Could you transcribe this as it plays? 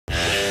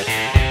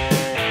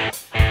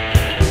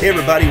Hey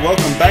everybody,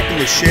 welcome back in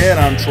the shed.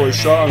 I'm Troy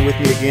Shaw, and with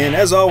me again,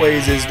 as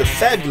always, is the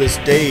fabulous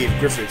Dave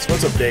Griffiths.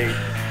 What's up, Dave?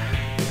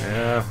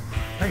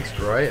 Thanks,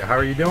 Troy. How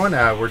are you doing?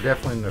 We're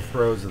definitely in the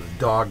throes of the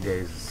dog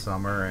days this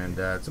summer, and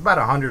it's about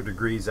 100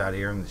 degrees out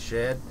here in the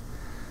shed.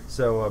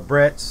 So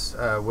Brett's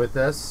with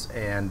us,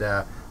 and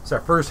it's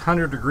our first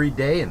 100-degree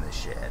day in the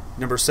shed.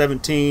 Number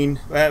 17.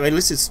 At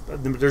least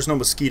there's no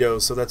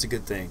mosquitoes, so that's a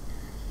good thing.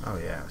 Oh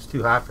yeah, it's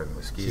too hot for the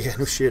mosquitoes. Yeah,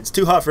 no shit. It's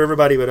too hot for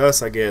everybody but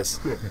us, I guess.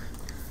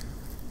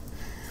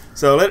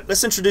 So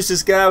let's introduce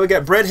this guy. We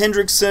got Brett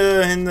Hendrix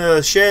in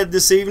the shed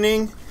this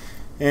evening.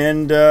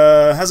 And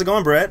how's it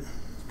going, Brett?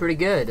 It's pretty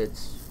good.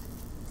 It's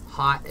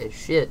hot as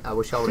shit. I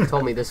wish y'all would have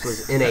told me this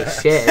was in a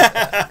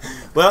shed.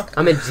 Well,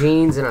 I'm in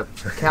jeans and a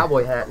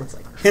cowboy hat. And it's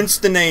like, hence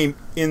the name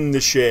In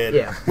the Shed.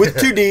 Yeah. With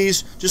two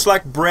D's, just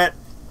like Brett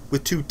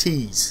with two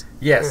T's.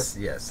 Yes,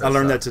 yes. I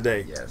learned that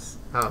today. Yes.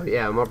 oh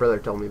yeah, my brother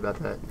told me about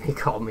that. He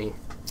called me.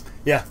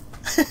 Yeah.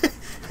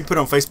 He put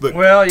on Facebook.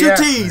 Well, two yeah.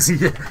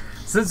 T's. Yeah.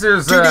 Since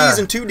there's Two D's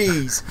and two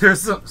D's.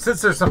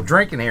 Since there's some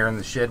drinking here in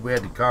the shed, we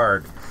had to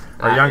card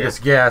our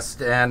youngest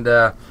guest, and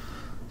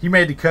he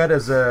made the cut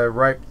as a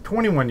ripe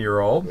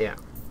 21-year-old. Yeah.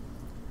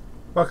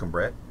 Welcome,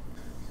 Brett.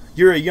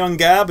 You're a young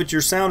guy, but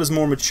your sound is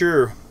more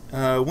mature.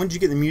 When did you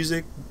get the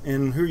music,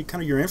 and who are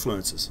kind of your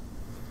influences?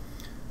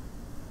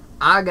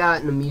 I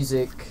got into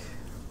music.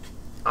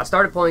 I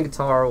started playing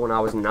guitar when I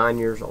was 9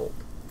 years old,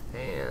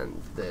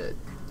 and the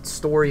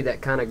story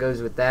that kind of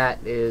goes with that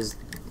is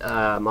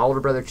my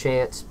older brother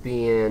Chance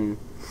being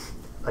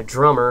a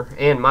drummer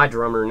and my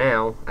drummer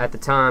now. At the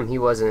time, he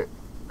wasn't.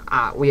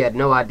 We had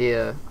no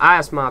idea. I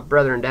asked my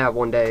brother and dad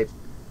one day,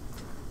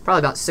 probably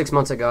about 6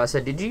 months ago. I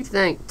said, "Did you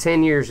think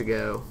 10 years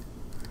ago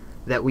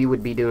that we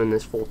would be doing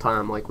this full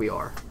time like we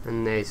are?"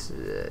 And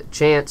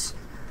Chance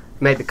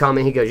made the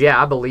comment. He goes,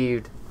 "Yeah, I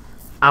believed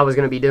I was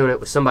going to be doing it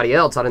with somebody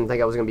else. I didn't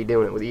think I was going to be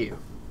doing it with you."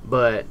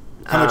 But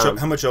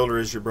How much older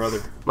is your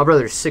brother? my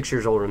brother's 6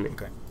 years older than me.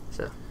 Okay.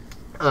 So,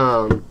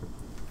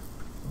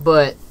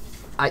 but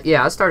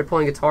I started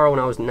playing guitar when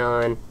I was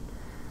 9,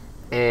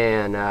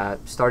 and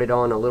started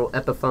on a little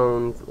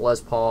Epiphone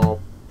Les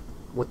Paul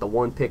with the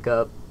one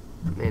pickup,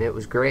 and it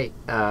was great.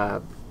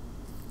 The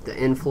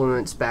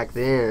influence back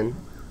then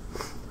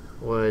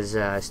was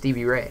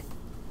Stevie Ray,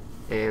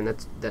 and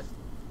that.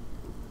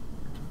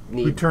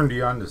 Who turned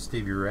you on to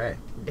Stevie Ray?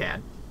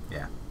 Dad.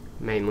 Yeah.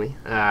 Mainly.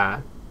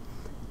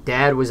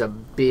 Dad was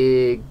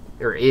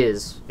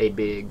is a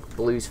big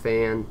blues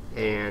fan,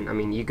 and I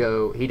mean, he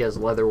does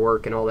leather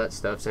work and all that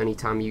stuff, so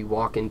anytime you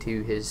walk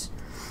into his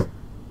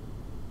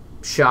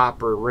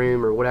shop or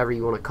room or whatever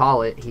you want to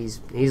call it,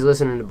 he's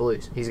listening to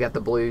blues. He's got the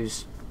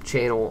blues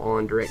channel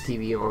on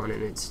DirecTV on,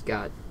 and it's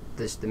got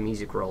the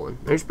music rolling.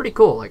 And it's pretty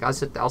cool. Like I'll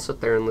sit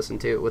there and listen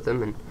to it with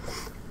him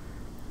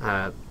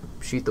and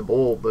shoot the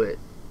bull. But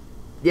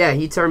yeah,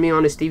 he turned me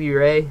on to Stevie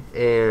Ray,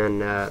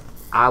 and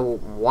I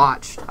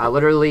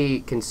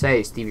literally can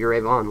say Stevie Ray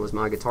Vaughan was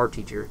my guitar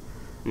teacher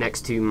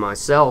next to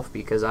myself,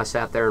 because I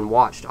sat there and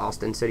watched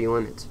Austin City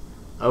Limits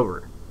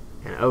over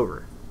and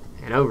over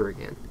and over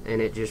again, and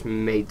it just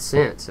made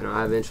sense, and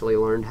I eventually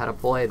learned how to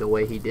play the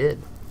way he did.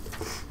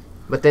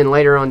 But then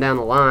later on down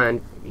the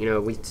line,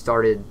 I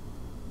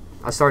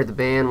started the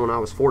band when I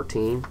was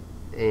 14,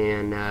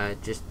 and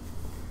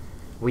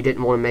we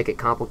didn't want to make it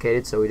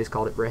complicated, so we just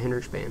called it Brett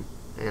Hendrix Band.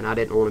 And I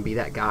didn't want to be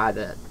that guy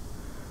that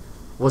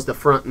was the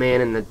front man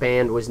and the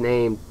band was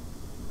named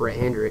Brett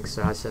Hendrix.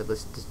 So I said,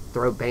 let's just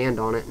throw band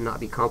on it and not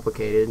be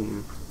complicated.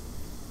 And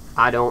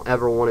I don't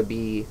ever want to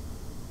be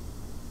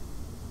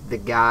the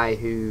guy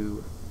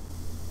who,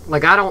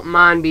 like, I don't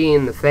mind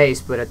being the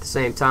face, but at the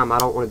same time, I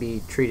don't want to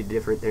be treated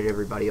different than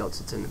everybody else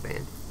that's in the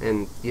band.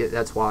 And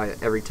that's why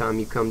every time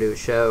you come to a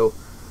show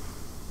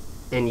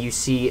and you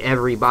see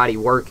everybody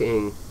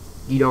working,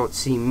 you don't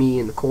see me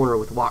in the corner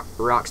with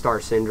rock star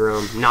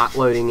syndrome, not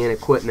loading in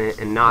equipment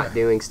and not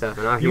doing stuff.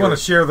 And You want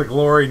to share the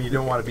glory, and you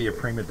don't want to be a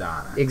prima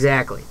donna.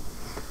 Exactly.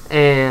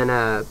 And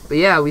but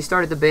yeah, we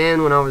started the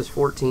band when I was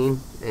 14,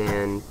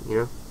 and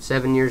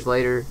 7 years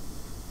later,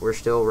 we're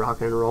still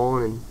rocking and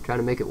rolling and trying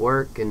to make it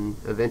work. And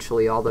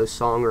eventually, all those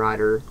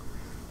songwriter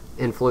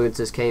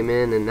influences came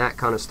in, and that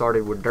kind of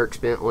started with Dierks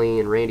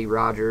Bentley and Randy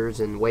Rogers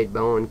and Wade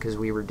Bowen, because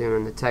we were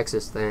doing the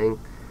Texas thing,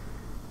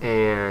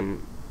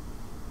 and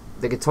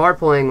the guitar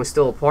playing was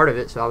still a part of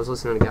it, so I was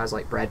listening to guys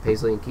like Brad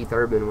Paisley and Keith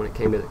Urban when it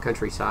came to the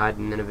countryside,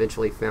 and then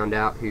eventually found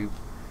out who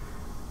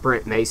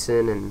Brent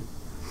Mason and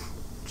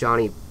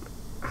Johnny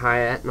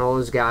Hyatt and all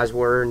those guys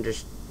were, and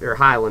or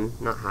Hyland,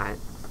 not Hyatt.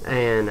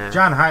 And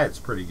John Hyatt's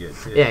pretty good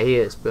too. Yeah, he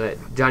is, but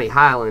Johnny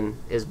Hyland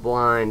is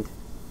blind,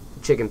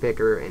 chicken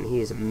picker, and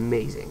he is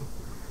amazing.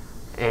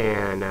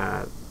 And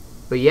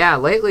but yeah,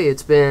 lately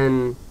it's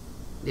been,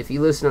 if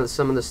you listen to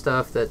some of the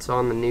stuff that's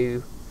on the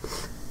new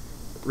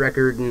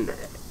record, and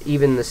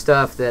even the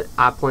stuff that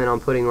I plan on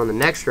putting on the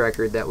next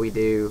record that we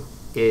do,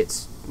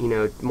 it's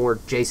more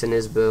Jason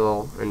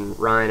Isbell and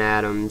Ryan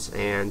Adams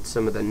and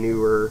some of the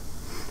newer.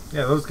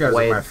 Yeah, those guys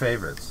are my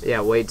favorites.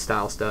 Yeah, Wade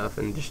style stuff,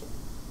 and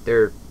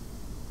they're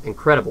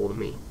incredible to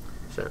me.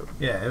 So So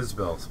Yeah,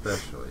 Isabel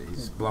especially.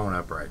 He's blown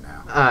up right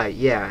now.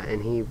 yeah,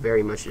 and he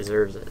very much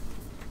deserves it.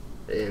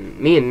 And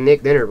me and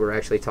Nick Dinner were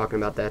actually talking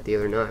about that the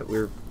other night.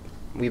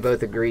 We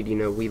both agreed, you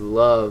know, we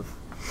love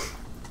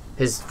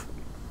his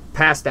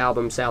past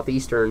album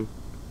Southeastern,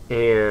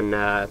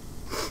 and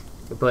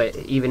but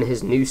even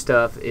his new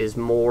stuff is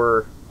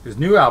more. His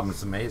new album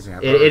is amazing.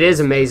 It is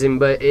amazing,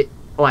 but it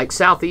like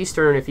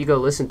Southeastern. If you go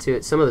listen to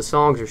it, some of the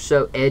songs are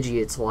so edgy.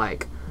 It's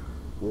like,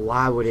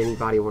 why would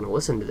anybody want to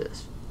listen to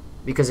this?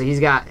 Because he's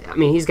got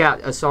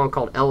a song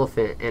called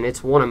Elephant, and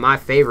it's one of my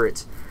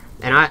favorites.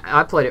 And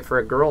I played it for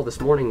a girl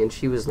this morning, and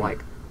she was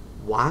like,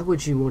 why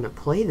would you want to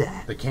play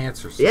that? The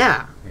cancer song.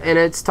 Yeah. And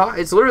it's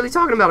literally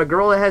talking about a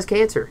girl that has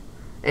cancer.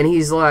 And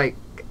he's like,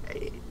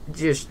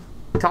 just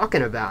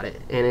talking about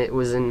it. And it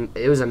was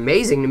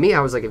amazing to me. I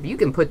was like, if you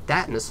can put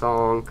that in a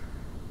song,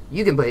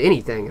 you can put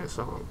anything in a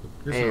song.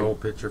 Here's an old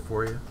picture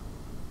for you.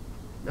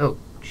 Oh,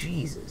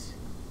 Jesus.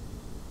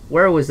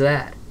 Where was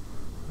that?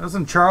 I was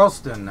in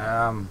Charleston.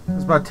 It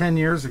was about 10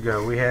 years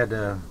ago. We had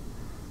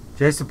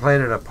Jason played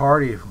at a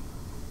party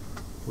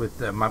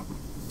with one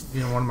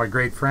of my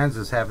great friends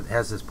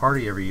has this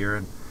party every year,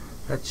 and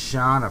that's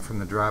Shauna from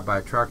the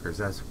Drive-By Truckers.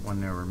 That's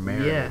when they were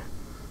married. Yeah.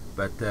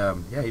 But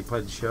yeah, he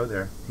played the show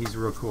there. He's a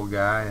real cool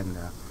guy, and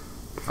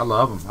I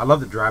love him. I love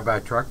the Drive-By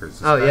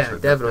Truckers. Oh yeah,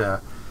 definitely.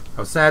 But, I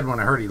was sad when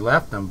I heard he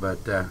left them,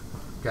 but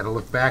got to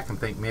look back and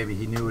think maybe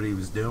he knew what he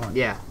was doing.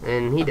 Yeah,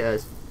 and he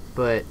does.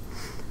 But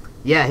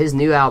yeah, his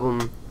new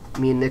album,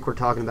 me and Nick were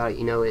talking about it.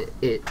 You know,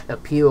 it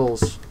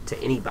appeals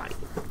to anybody.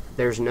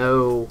 There's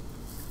no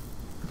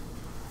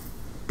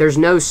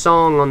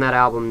song on that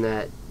album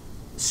that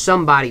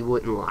somebody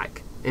wouldn't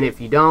like, and if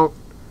you don't,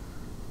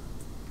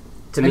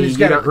 he's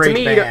got a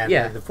great band.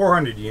 Yeah, the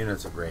 400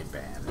 Unit's a great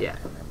band. Yeah,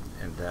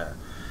 and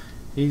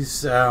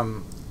he's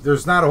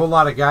there's not a whole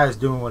lot of guys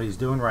doing what he's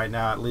doing right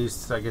now. At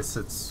least I guess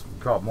it's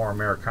called more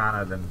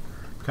Americana than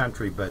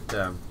country, but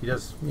he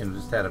does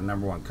just had a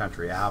 #1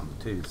 country album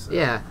too. So.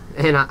 Yeah,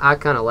 and I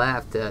kind of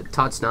laughed.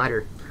 Todd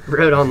Snyder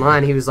wrote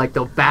online. He was like,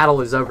 "The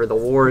battle is over. The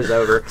war is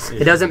over.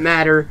 It doesn't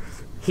matter."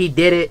 He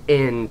did it,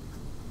 and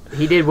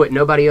he did what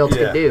nobody else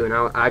could do, and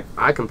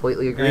I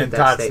completely agree with that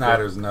Todd statement.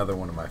 Snyder's another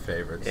one of my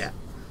favorites. Yeah,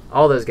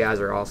 all those guys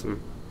are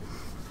awesome.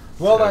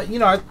 Well,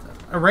 so.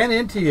 I ran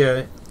into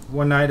you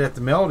one night at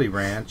the Melody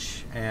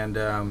Ranch, and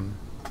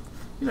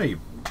you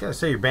gotta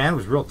say your band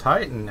was real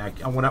tight, and I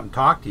went up and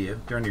talked to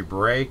you during your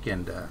break,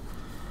 and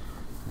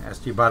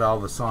asked you about all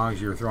the songs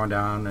you were throwing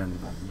down, and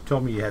you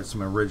told me you had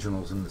some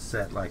originals in the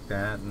set like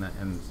that,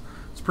 and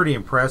it's pretty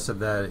impressive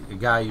that a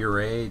guy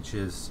your age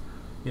is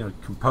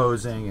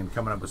composing and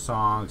coming up with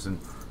songs and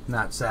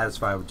not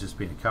satisfied with just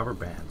being a cover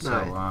band. So,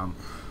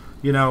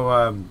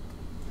 right.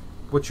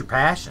 What's your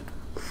passion?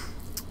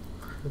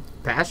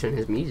 Passion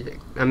is music.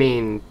 I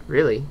mean,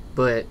 really.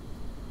 But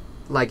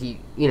like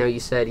you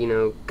said,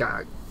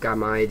 got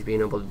my age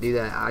being able to do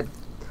that.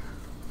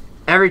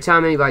 Every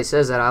time anybody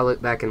says that, I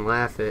look back and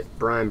laugh at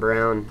Brian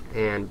Brown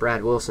and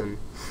Brad Wilson.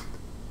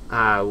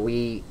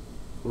 We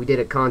did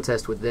a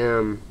contest with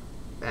them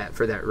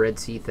for that Red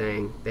Sea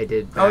thing they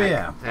did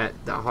at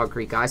the Hog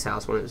Creek Ice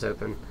House when it was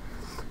open.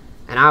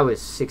 And I was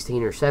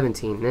 16 or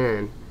 17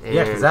 then. And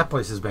yeah, because that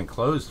place has been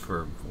closed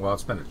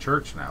it's been a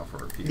church now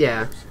for a few years.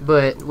 Yeah,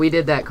 but we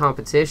did that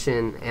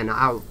competition, and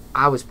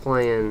I was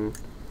playing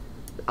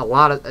a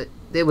lot of...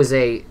 It was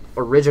a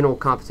original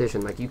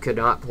competition. Like, you could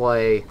not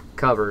play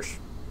covers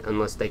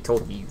unless they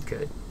told you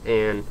could.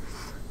 And,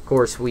 of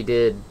course, we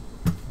did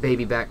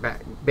Baby Got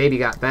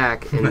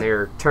Back in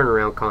their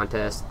turnaround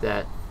contest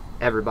that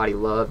everybody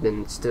loved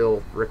and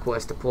still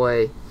request to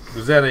play.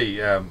 Was that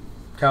a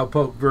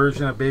cowpoke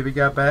version of Baby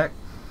Got Back?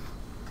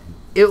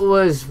 It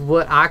was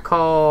what I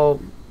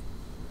call...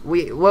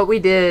 What we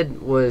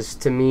did was,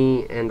 to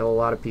me and to a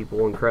lot of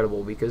people,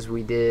 incredible, because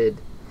we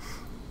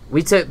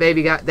took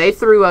they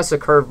threw us a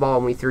curveball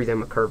and we threw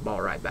them a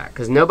curveball right back,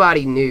 because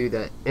nobody knew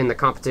that in the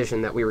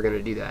competition that we were going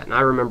to do that. And I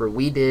remember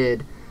we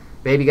did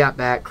Baby Got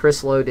Back,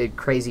 Chris Lowe did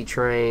Crazy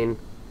Train.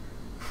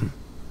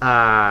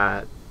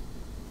 I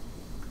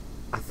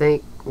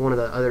think one of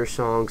the other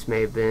songs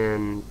may have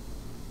been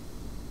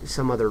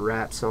some other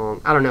rap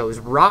song. I don't know. It was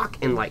rock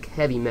and like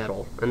heavy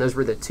metal, and those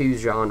were the two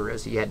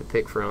genres you had to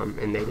pick from.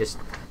 And they just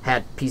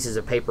had pieces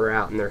of paper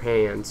out in their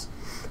hands,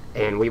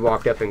 and we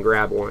walked up and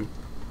grabbed one.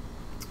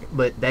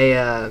 But they,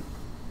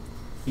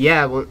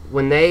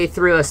 when they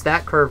threw us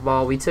that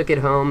curveball, we took it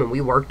home and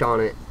we worked on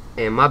it,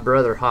 and my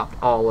brother hopped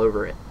all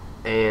over it.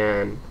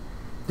 And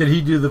did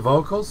he do the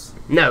vocals?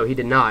 No, he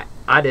did not.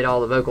 I did all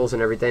the vocals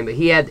and everything, but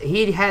he had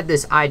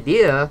this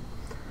idea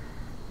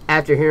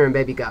after hearing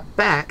Baby Got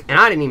Back, and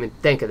I didn't even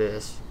think of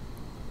this.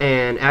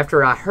 And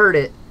after I heard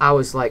it, I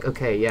was like,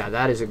 okay, yeah,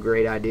 that is a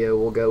great idea.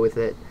 We'll go with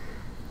it.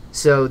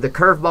 So the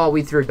curveball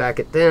we threw back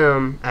at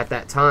them at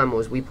that time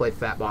was we played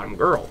Fat Bottom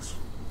Girls.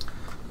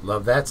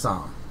 Love that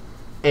song.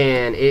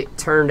 And it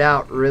turned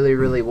out really,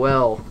 really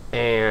well.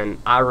 And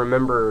I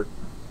remember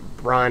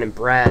Brian and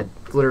Brad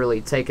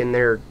literally taking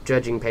their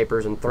judging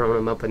papers and throwing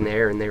them up in the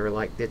air, and they were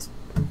like,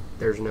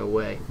 there's no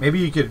way. Maybe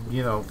you could,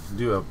 you know,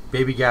 do a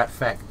Baby Got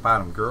Fat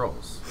Bottom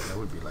Girls. That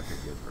would be like a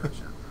good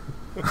version.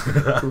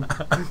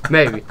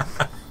 Maybe.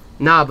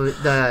 Nah,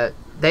 but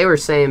they were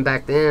saying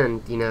back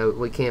then, you know,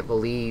 we can't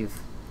believe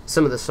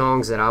some of the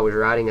songs that I was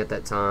writing at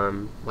that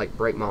time, like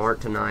Break My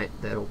Heart Tonight,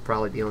 that'll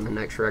probably be on the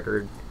next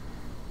record.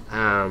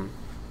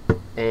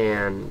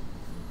 And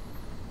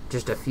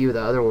just a few of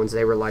the other ones,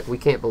 they were like, we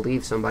can't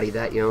believe somebody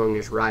that young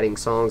is writing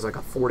songs like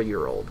a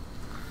 40-year-old.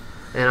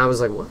 And I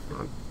was like, what?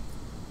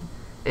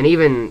 And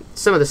even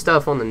some of the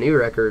stuff on the new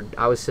record,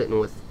 I was sitting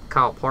with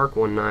Kyle Park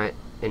one night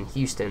in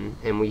Houston,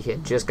 and we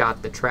had just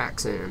got the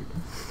tracks in.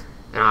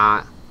 And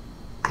I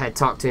had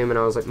talked to him, and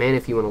I was like, man,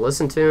 if you want to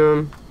listen to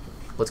him,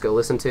 let's go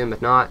listen to him.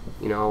 If not,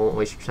 you know, I won't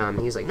waste your time.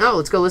 And he's like, no,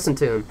 let's go listen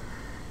to him.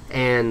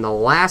 And the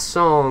last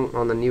song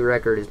on the new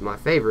record is my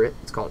favorite.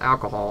 It's called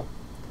Alcohol.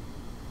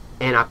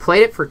 And I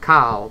played it for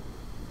Kyle,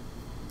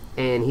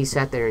 and he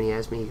sat there and he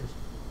asked me, he goes,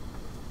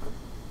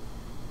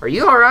 are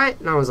you all right?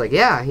 And I was like,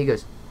 yeah. He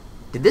goes,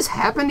 did this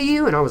happen to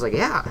you? And I was like,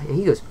 yeah. And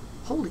he goes,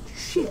 holy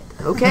shit,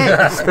 okay.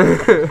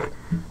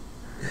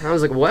 And I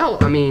was like, well,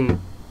 I mean,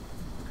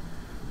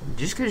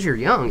 just because you're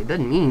young, it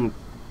doesn't mean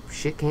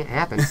shit can't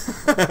happen.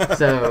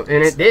 So,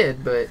 and it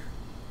did, but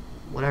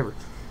whatever.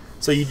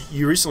 So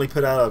you recently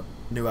put out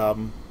a new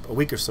album a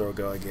week or so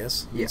ago, I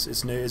guess. Yeah.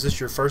 It's new. Is this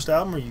your first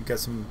album, or you got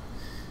some?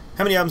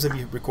 How many albums have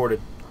you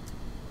recorded?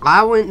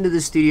 I went into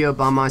the studio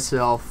by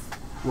myself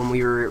when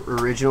we were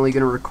originally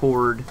going to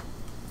record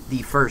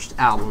the first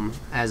album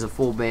as a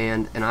full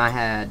band, and I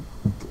had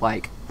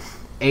like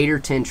 8 or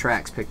 10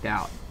 tracks picked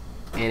out,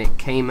 and it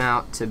came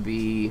out to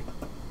be,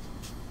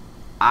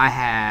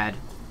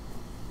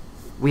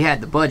 we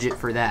had the budget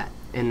for that,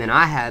 and then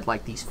I had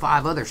like these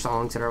 5 other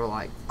songs that are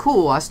like,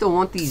 cool, I still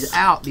want these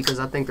out because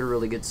I think they're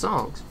really good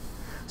songs.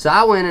 So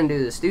I went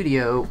into the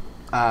studio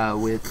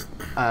with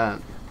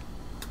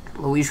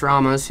Luis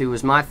Ramos, who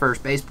was my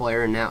first bass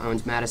player and now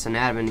owns Madison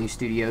Avenue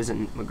Studios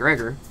in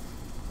McGregor.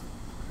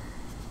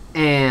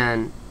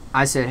 And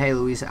I said, hey,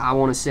 Luis, I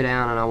want to sit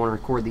down and I want to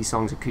record these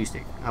songs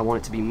acoustic. I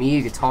want it to be me,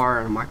 a guitar,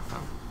 and a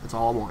microphone. That's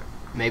all I want.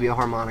 Maybe a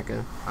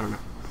harmonica. I don't know.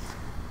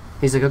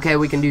 He's like, okay,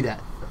 we can do that.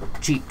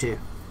 Cheap, too.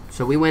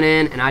 So we went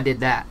in and I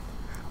did that.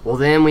 Well,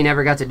 then we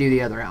never got to do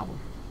the other album.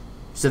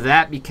 So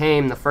that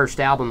became the first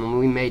album, and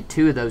we made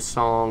 2 of those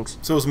songs.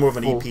 So it was more of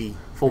an EP.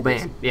 Full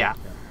band, yeah.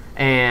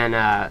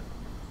 And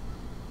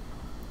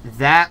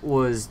that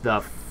was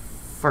the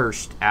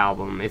first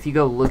album. If you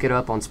go look it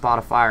up on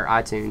Spotify or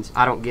iTunes,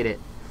 I don't get it.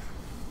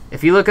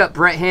 If you look up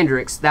Brett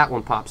Hendrix, that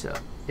one pops up.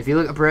 If you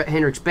look up Brett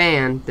Hendrix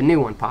Band, the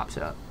new one pops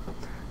up.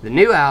 The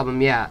new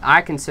album, yeah,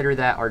 I consider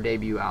that our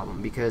debut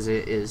album because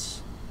it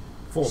is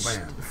Full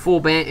band. Full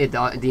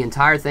band. The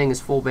entire thing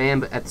is full band,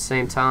 but at the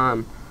same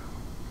time,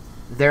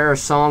 there are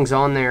songs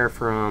on there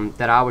from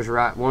that I was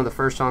right. One of the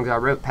first songs I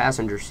wrote,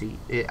 Passenger Seat.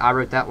 I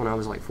wrote that when I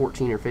was like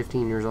 14 or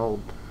 15 years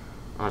old.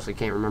 Honestly,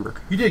 can't remember.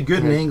 You did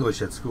good in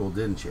English at school,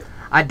 didn't you?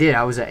 I did.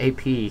 I was an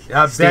AP.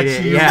 I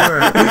bet you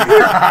were.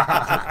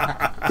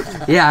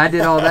 Yeah, I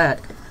did all that.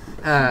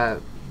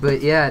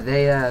 But yeah,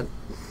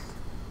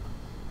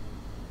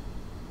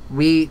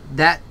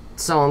 that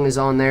song is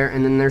on there,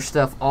 and then there's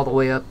stuff all the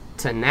way up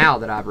to now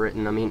that I've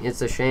written. I mean,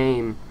 it's a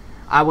shame.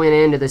 I went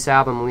into this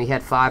album and we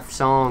had 5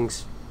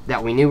 songs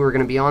that we knew were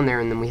going to be on there,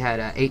 and then we had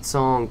an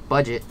 8-song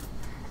budget,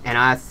 and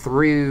I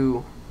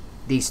threw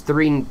these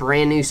 3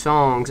 brand new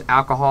songs,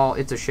 Alcohol,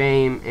 It's a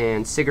Shame,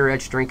 and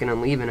Cigarettes, Drinking,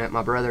 and Leaving, at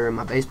my brother and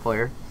my bass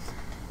player.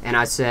 And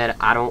I said,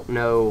 I don't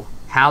know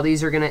how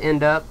these are going to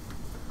end up.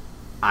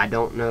 I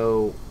don't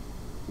know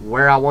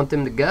where I want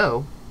them to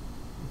go,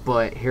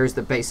 but here's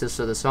the basis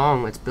of the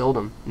song. Let's build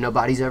them.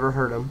 Nobody's ever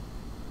heard them.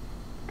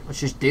 Let's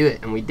just do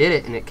it. And we did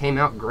it, and it came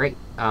out great.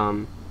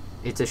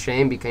 It's a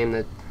Shame became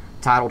the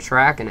title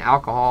track, and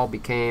Alcohol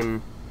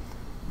became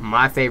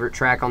my favorite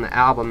track on the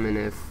album. And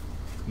if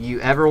you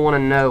ever want to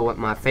know what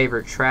my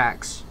favorite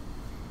tracks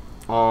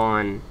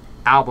on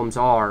albums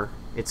are,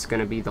 it's going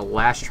to be the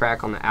last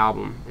track on the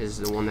album is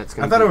the one that's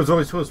going to I thought it was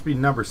always supposed to be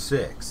number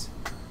 6.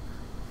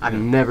 I've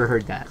never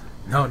heard that.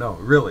 No,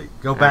 really.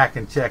 Go back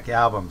and check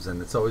albums,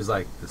 and it's always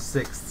like the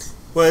 6th.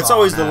 Well, it's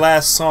always the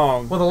last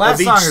song. Well, the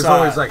last of song each is side.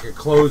 always like a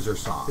closer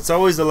song. It's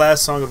always the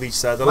last song of each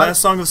side. The last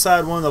song of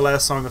side 1, the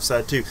last song of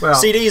side 2. Well,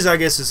 CDs, I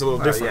guess, is a little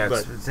different. Yeah,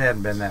 but it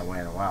hadn't been that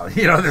way in a while.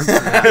 You know,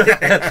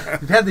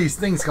 we've had these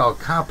things called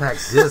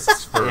compact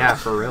discs for,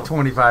 for real.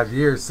 25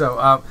 years. So,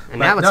 and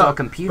now it's all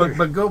computers.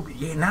 But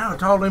now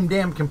it's all them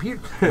damn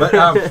computers. But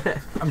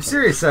I'm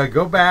serious.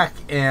 Go back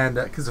and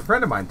because a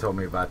friend of mine told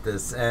me about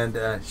this,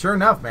 and sure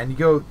enough, man, you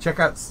go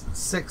check out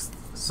 6th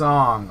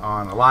song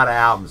on a lot of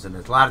albums, and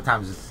a lot of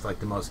times it's like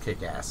the most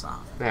kick-ass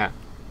song. Yeah.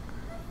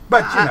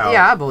 But you know,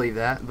 I believe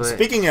that. But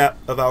speaking of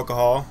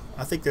Alcohol,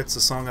 I think that's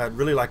a song I'd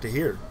really like to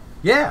hear.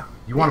 Yeah,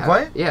 you want to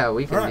play it? Yeah,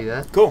 we can do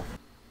that. Cool.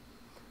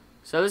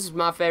 So this is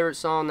my favorite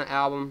song on the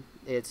album.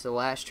 It's the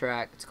last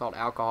track. It's called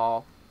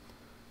Alcohol.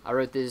 I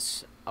wrote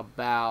this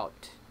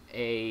about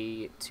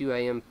a 2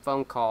 a.m.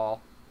 phone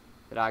call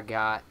that I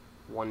got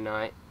one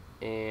night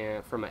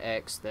and from an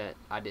ex that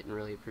I didn't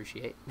really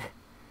appreciate.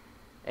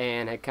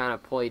 and had kind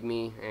of played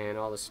me and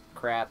all this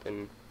crap,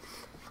 and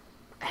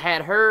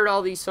had heard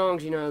all these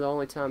songs. You know, the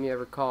only time you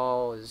ever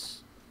call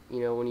is, you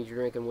know, when you're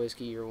drinking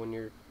whiskey or when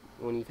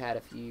you've had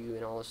a few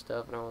and all this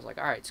stuff. And I was like,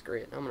 all right, screw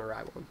it, I'm gonna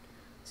write one,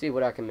 see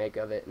what I can make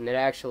of it. And it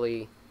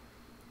actually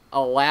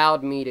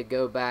allowed me to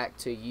go back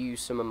to use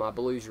some of my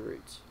blues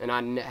roots, and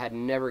I had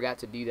never got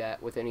to do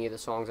that with any of the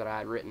songs that I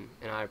had written,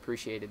 and I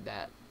appreciated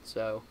that.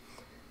 So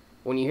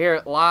when you hear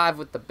it live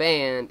with the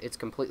band, it's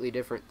completely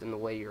different than the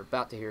way you're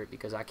about to hear it,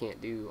 because I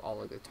can't do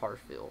all of the guitar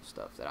fill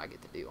stuff that I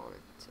get to do on it.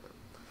 So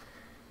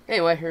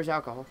anyway, here's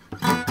Alcohol.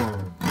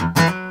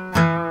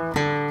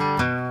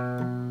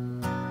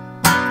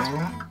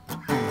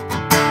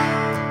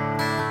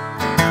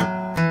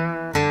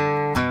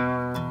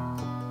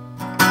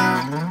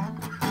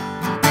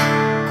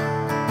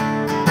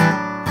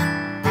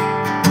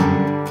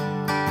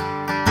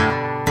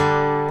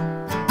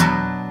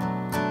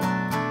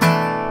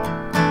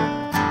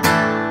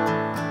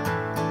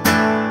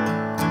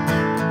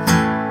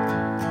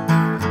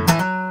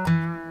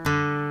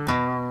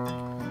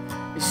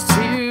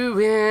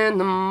 In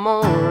the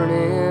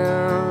morning,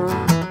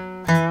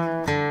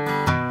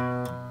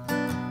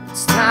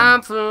 it's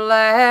time for the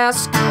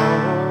last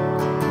call.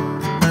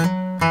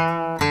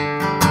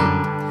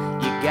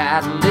 You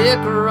got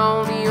liquor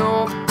on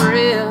your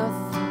breath,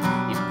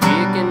 you're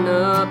picking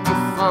up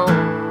your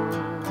phone.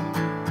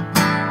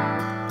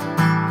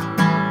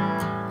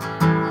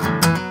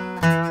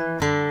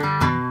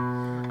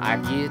 I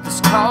get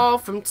this call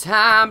from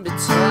time to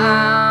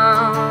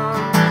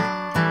time,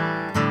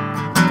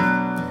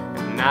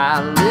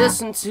 I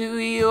listen to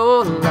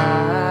your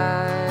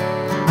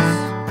lies,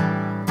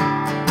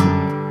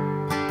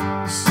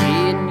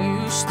 saying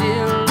you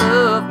still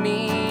love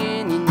me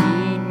and you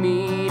need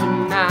me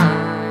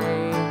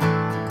tonight.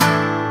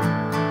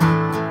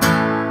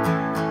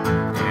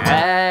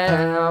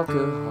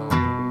 Alcohol,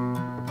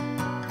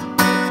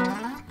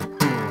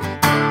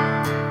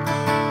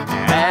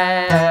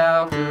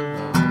 alcohol.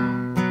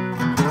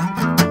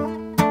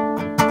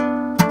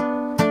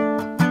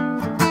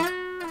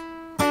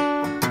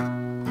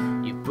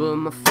 Put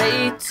my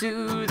faith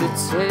to the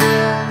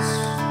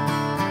test.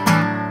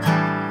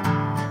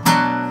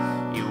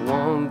 You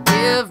won't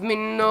give me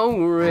no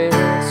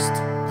rest.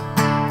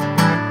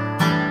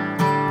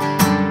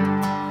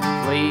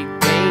 Play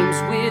games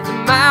with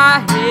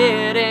my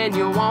head and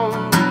you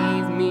won't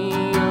leave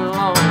me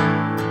alone.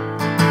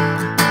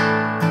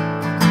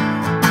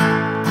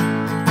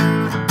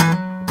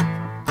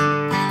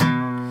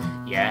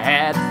 You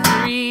had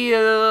 3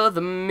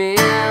 other men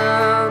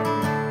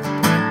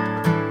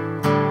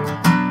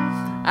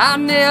I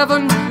never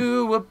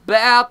knew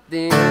about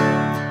them,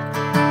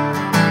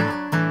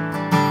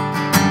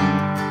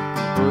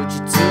 but you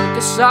took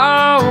us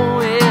all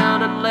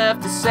in and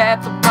left us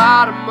at the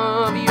bottom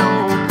of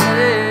your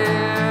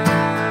glass.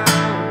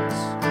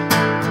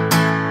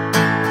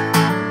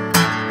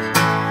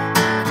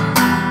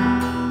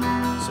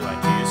 So I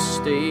just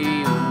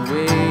stay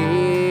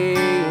away,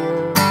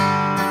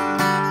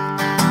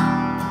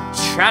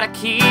 try to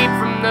keep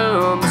from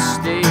the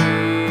mistakes.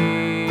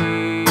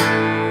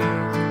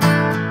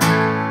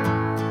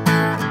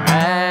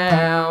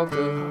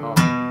 Alcohol,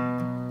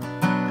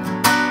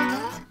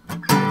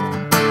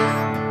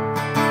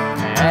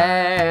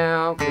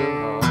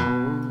 alcohol.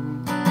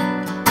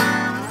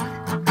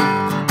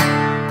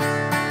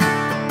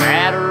 No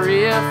matter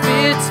if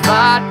it's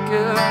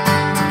vodka,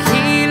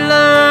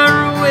 tequila,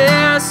 or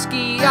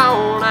whiskey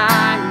on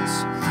ice,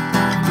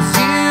 'cause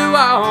you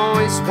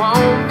always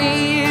want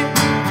me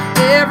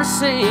every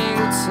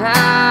single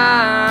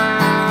time.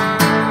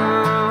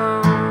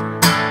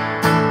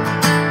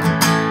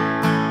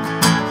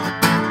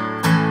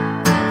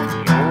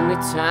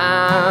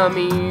 Time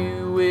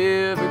you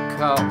ever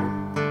call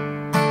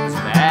is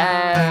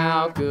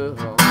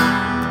alcohol.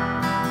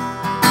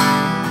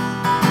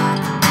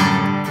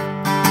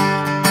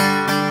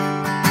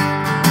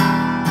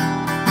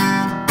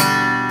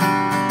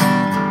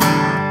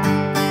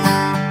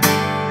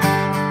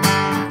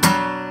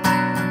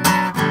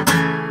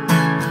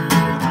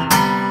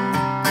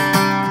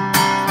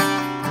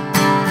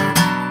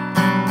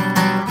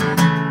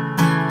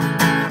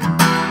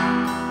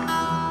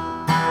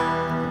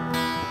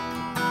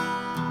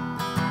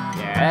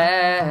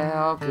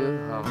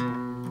 Alcohol,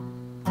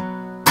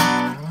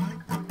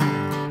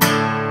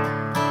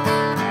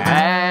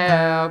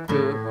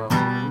 alcohol.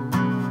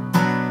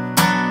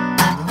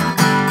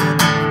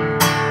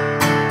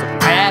 Don't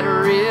matter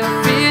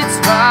if it's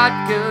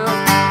vodka,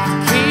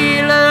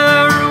 tequila,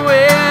 or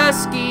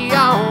whiskey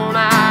on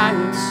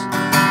ice,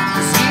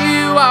 'cause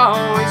you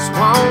always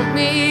want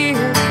me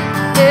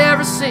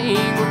every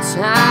single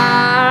time.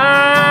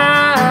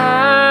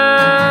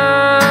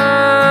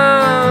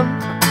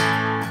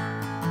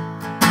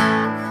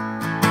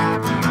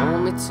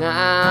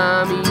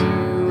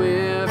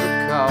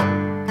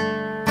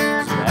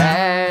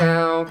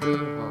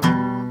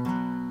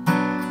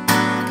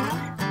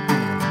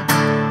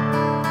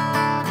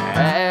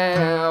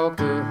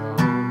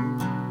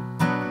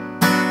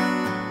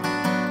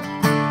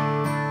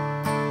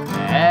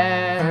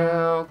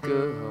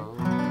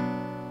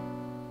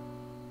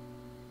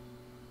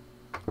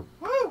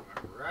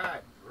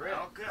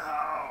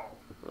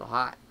 little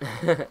hot.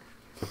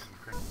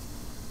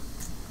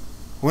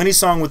 Well, any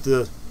song with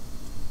the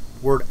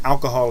word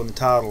alcohol in the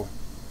title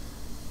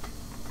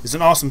is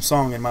an awesome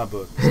song in my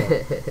book.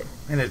 So.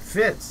 And it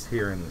fits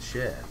here in the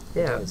shed.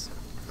 Yeah.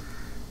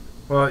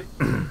 Well,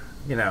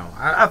 you know,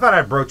 I thought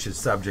I'd broach this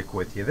subject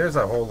with you. There's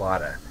a whole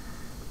lot of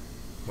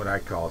what I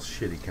call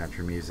shitty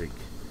country music.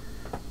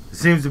 It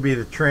seems to be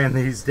the trend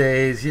these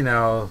days, you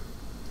know.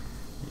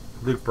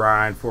 Luke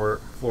Bryan,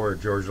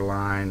 Florida Georgia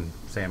Line,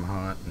 Sam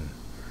Hunt, and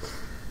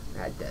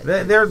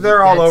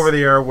they're all over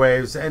the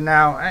airwaves. And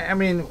now, I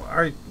mean,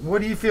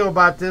 what do you feel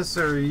about this?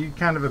 Or are you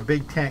kind of a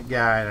big tent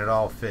guy and it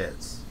all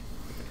fits?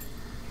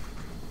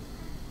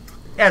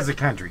 As a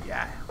country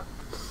guy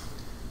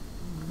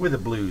with a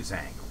blues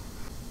angle.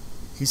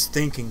 He's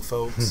thinking,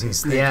 folks.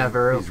 He's thinking. Yeah,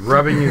 bro. He's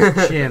rubbing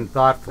his chin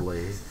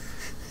thoughtfully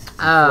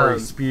before he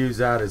spews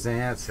out his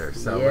answer.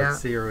 So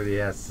let's hear what he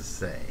has to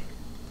say.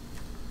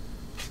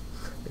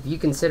 If you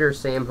consider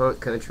Sam Hunt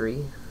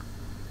country,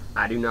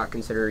 I do not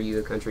consider you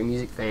a country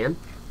music fan.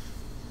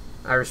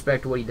 I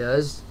respect what he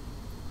does,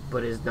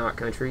 but is not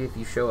country. If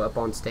you show up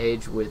on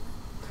stage with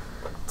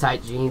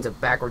tight jeans, a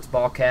backwards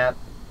ball cap,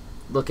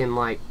 looking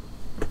like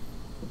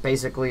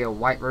basically a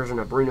white version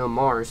of Bruno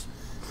Mars,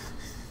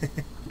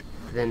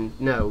 then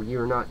no,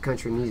 you're not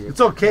country music.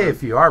 It's okay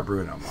if you are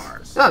Bruno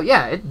Mars. Oh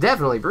yeah,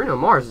 definitely. Bruno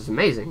Mars is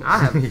amazing. I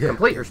have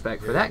complete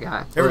respect for that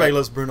guy. Everybody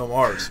loves Bruno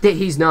Mars.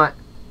 He's not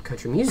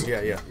country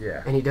music.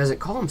 Yeah. And he doesn't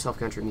call himself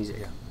country music.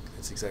 Yeah,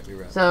 that's exactly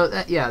right. So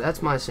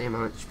that's my Sam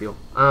Hunt spiel.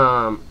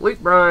 Luke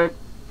Bryan,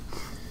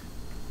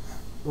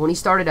 when he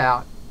started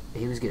out,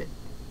 he was good.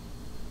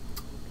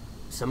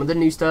 Some of the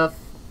new stuff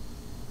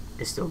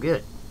is still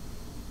good.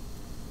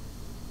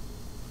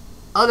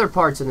 Other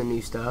parts of the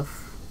new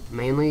stuff,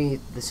 mainly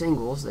the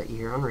singles that you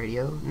hear on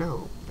radio,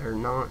 no, they're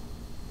not.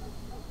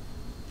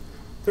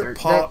 They're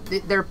pop.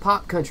 They're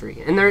pop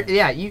country, and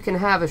you can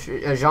have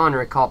a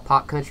genre called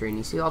pop country, and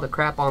you see all the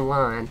crap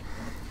online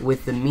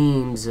with the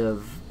memes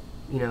of,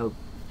 you know,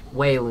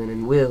 Waylon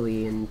and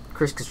Willie and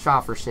Chris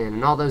Christopherson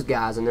and all those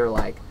guys, and they're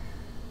like,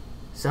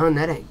 "Son,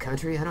 that ain't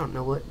country. I don't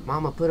know what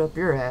Mama put up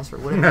your ass or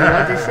whatever." You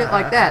know, just shit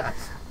like that.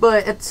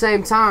 But at the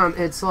same time,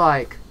 it's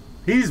like,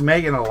 he's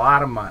making a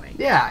lot of money.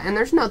 yeah, and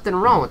there's nothing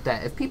wrong with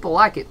that. If people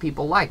like it,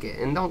 people like it.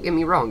 And don't get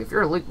me wrong, if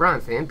you're a Luke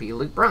Bryan fan, be a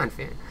Luke Bryan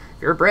fan.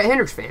 If you're a Brett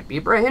Hendrix fan, be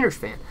a Brett Hendrix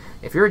fan.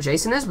 If you're a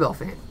Jason Isbell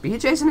fan, be a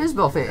Jason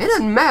Isbell fan. It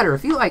doesn't matter.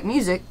 If you like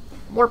music,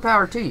 more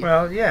power to you.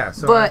 Well, yeah.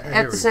 So but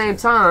at the same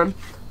time,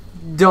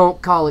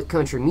 don't call it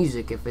country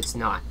music if it's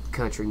not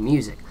country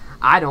music.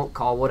 I don't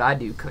call what I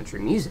do country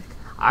music.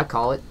 I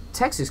call it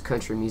Texas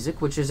country music,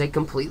 which is a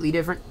completely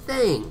different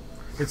thing.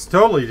 It's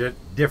totally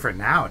different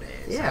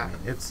nowadays. Yeah.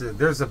 I mean,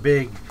 there's a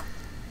big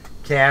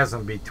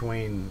chasm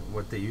between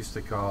what they used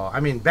to call. I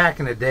mean, back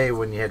in the day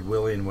when you had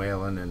Willie and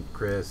Waylon and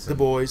Chris, the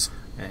boys,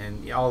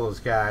 and all those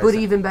guys. But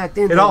even back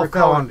then, it all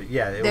fell on.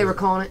 Yeah, they were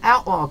calling it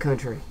outlaw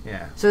country.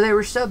 Yeah. So they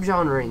were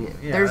subgenreing it.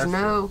 Yeah, There's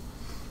no.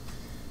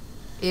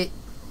 True.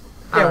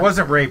 It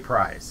wasn't Ray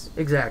Price.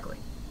 Exactly.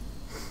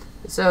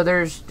 So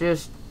there's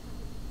just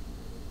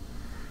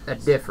a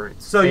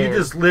difference. So you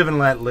just live and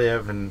let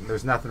live, and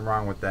there's nothing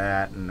wrong with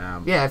that.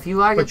 And yeah, if you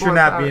like it, but you're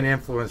not being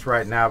influenced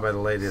right now by the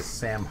latest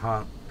Sam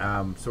Hunt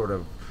sort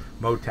of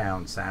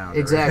Motown sound.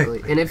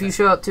 Exactly. And if you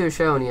show up to a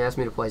show and you ask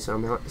me to play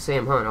Sam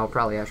Hunt, I'll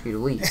probably ask you to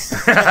leave.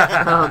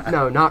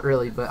 No, not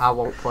really, but I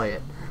won't play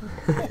it.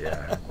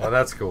 Yeah. Well,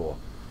 that's cool.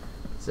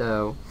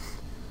 So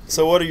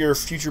what are your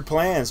future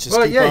plans?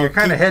 You're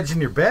kind of hedging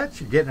your bets.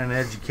 You're getting an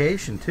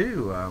education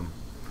too.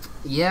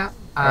 Yeah.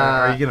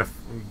 Are you gonna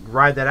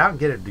ride that out and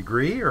get a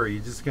degree, or are you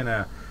just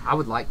gonna? I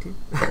would like to.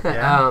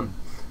 Yeah.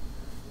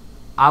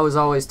 I was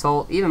always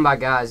told, even by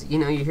guys, you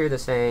know, you hear the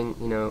saying,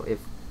 you know, if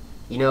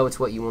you know it's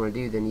what you want to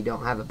do, then you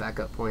don't have a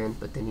backup plan.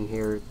 But then you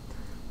hear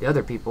the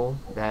other people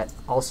that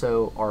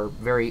also are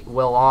very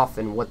well off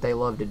in what they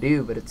love to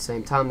do, but at the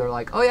same time they're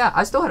like, oh yeah,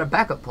 I still had a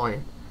backup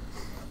plan.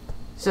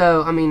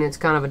 So, I mean, it's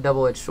kind of a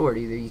double-edged sword.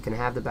 Either you can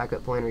have the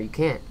backup plan or you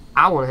can't.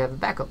 I want to have a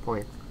backup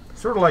plan.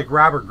 Sort of like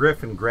Robert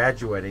Griffin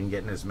graduating,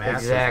 getting his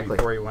master's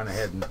before he went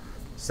ahead and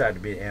decided to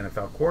be an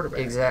NFL quarterback.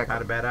 Exactly.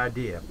 Not a bad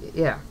idea.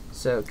 Yeah.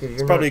 So, because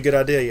it's probably a good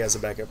idea he has a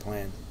backup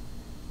plan.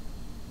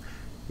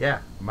 Yeah,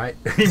 he might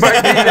need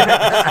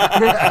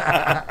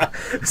it,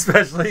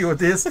 especially with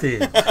this team.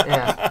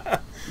 Yeah.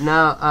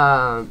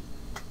 No,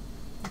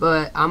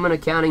 but I'm an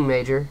accounting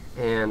major,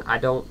 and I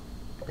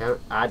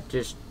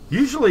just.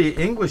 Usually,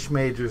 English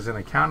majors and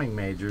accounting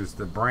majors,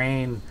 the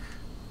brain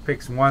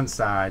picks one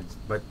side,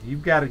 but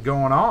you've got it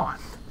going on.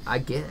 I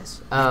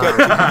guess. You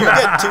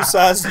got two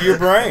sides to your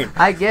brain.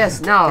 I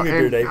guess. No, Come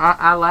here, Dave.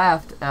 I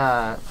laughed.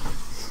 I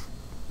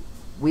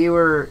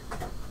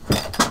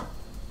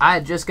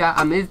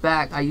moved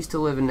back. I used to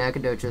live in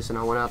Nacogdoches, and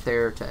I went out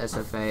there to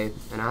SFA,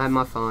 and I had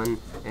my fun,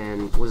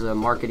 and was a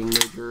marketing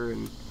major,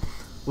 and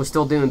was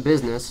still doing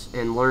business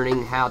and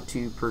learning how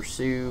to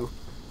pursue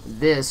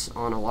this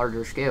on a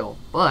larger scale.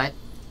 But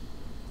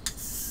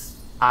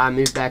I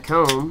moved back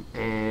home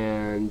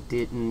and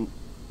didn't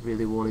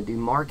really want to do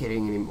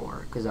marketing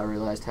anymore because I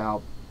realized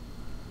how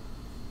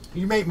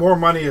You make more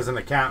money as an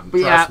accountant.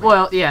 But yeah, trust me.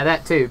 well, yeah,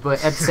 that too.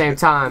 But at the same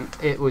time,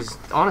 it was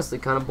honestly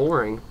kind of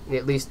boring.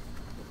 At least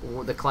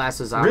the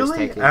classes I was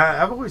Really? taking.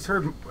 I've always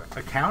heard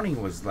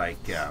accounting was like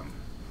it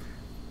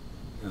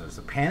was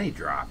a panty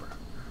dropper.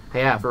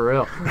 Yeah, for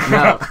real.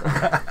 No.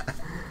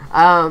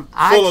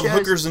 Full of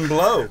hookers and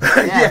blow.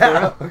 Yeah, for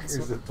real.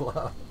 Hookers and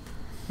blow.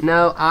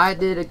 No, I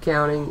did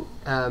accounting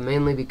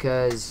mainly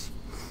because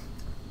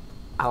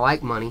I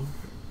like money.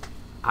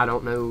 I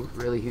don't know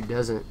really who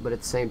doesn't, but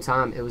at the same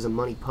time, it was a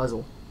money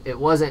puzzle. It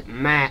wasn't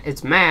math.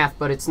 It's math,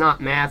 but it's not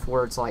math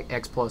where it's like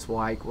x plus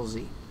y equals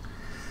z.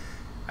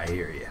 I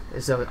hear you.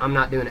 So I'm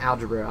not doing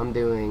algebra. I'm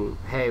doing,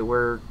 hey,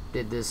 where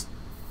did this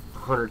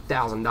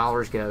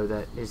 $100,000 go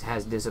that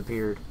has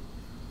disappeared?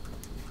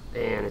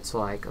 And it's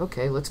like,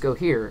 okay, let's go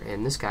here,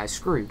 and this guy's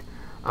screwed.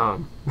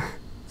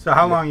 So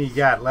how long you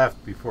got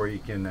left before you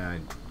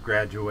can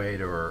graduate,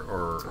 or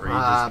are you just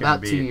gonna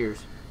about be 2 years.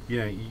 You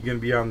know, you're going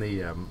to be on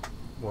the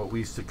what we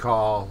used to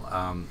call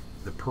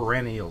the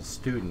perennial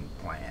student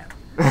plan.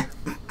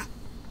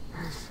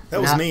 That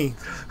was me.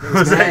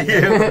 Was that you?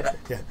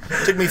 Yeah.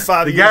 It took me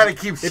 5 The years. guy that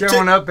keeps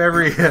showing up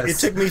every. It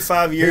took me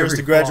 5 years every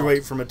to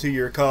graduate from a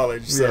 2-year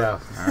college. So.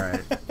 Yeah. All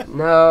right.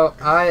 No,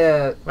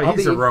 Well, I'll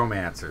he's be, a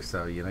romancer,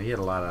 so you know he had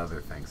a lot of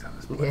other things on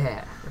his plate.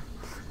 Yeah.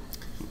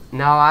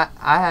 No,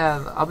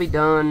 I'll be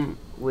done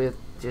with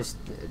just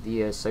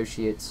the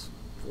associates,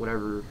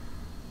 whatever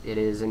it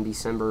is, in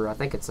December. I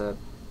think it's a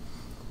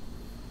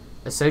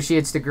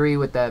associate's degree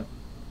with that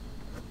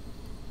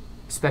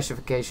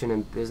specification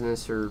in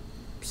business or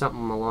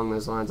something along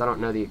those lines. I don't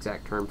know the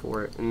exact term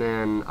for it. And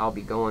then I'll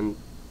be going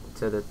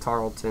to the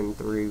Tarleton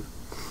through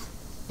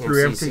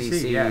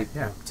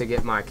MCCC, to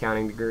get my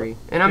accounting degree.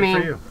 And I Good for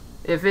mean, you.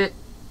 if it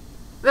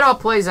all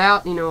plays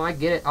out, you know, I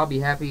get it, I'll be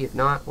happy. If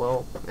not,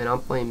 well, and I'm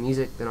playing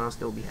music, then I'll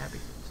still be happy.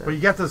 So. Well,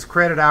 you got those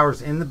credit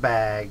hours in the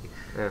bag,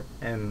 Yeah.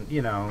 and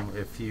you know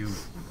if you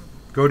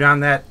go down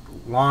that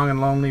long and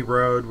lonely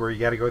road where you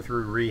got to go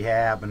through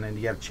rehab and then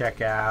you got to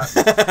check out,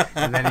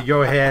 and then you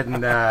go ahead and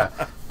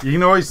you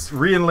can always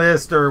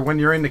re-enlist, or when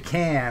you're in the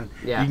can,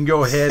 Yeah. you can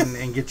go ahead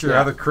and get your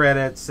other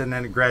credits and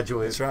then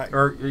graduate. That's right.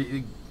 Or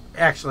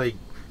actually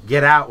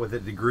get out with a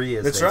degree,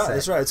 as That's they right. say.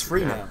 That's right. It's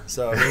free now.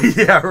 So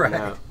Yeah, right.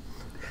 No.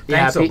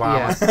 Thanks, pe-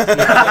 Obama.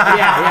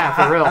 yeah,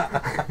 for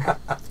real.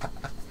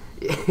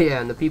 Yeah,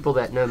 and the people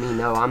that know me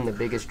know I'm the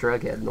biggest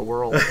drug head in the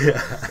world.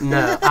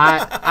 No,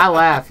 I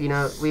laugh. You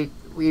know,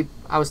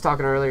 I was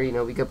talking earlier. You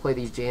know, we go play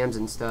these jams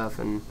and stuff,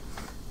 and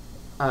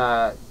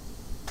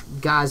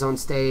guys on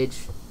stage,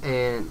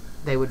 and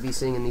they would be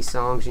singing these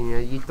songs. And, you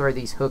know, you throw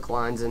these hook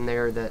lines in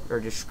there that are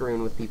just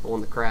screwing with people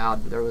in the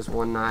crowd. There was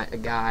one night a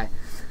guy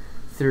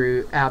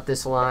threw out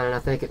this line, and I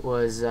think it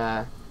was.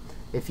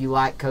 If you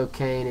like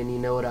cocaine and you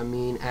know what I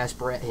mean, ask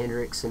Brett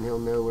Hendrix and he'll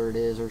know where it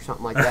is, or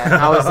something like that. And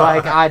I was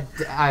like,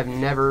 I've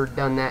never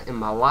done that in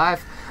my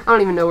life. I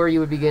don't even know where you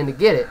would begin to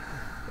get it.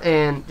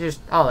 And just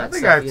all that I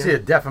think stuff. I'd see a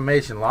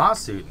defamation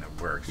lawsuit and it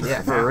works.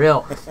 Yeah, for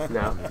real.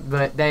 No,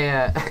 but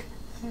they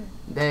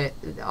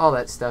all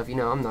that stuff, you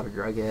know, I'm not a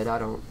drug head. I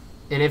don't.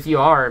 And if you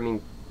are, I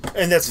mean,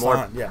 and that's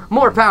fine. Yeah.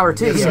 more power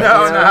to you. No, you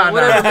know, no,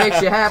 whatever no.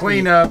 makes you happy.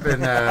 Clean up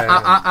and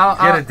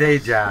get a day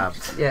job.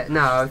 Yeah,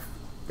 no,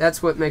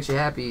 that's what makes you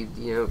happy,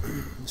 you know.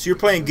 So you're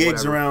playing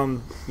gigs Whatever.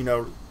 around, you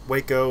know,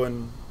 Waco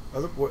and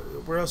other.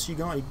 Where else are you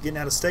going? You getting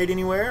out of state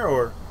anywhere,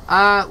 or?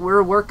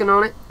 We're working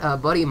on it. A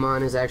buddy of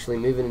mine is actually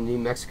moving to New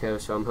Mexico,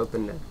 so I'm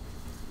hoping to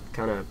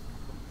kind of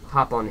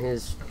hop on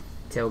his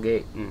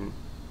tailgate and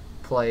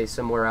play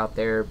somewhere out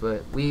there.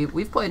 But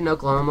we've played in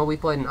Oklahoma. We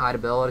played in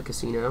Idabel at a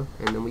casino,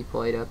 and then we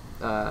played up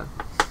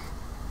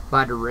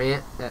by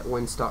Durant at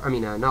Windstar. I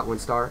mean, not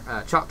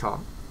Windstar, Choctaw.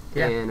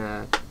 Yeah.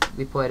 And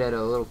we played at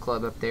a little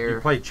club up there. You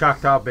played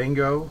Choctaw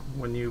Bingo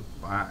when you,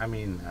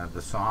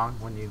 the song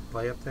when you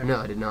play up there? No,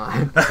 I did not.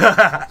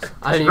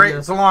 It's great.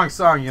 It's a long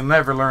song. You'll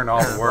never learn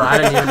all the words. I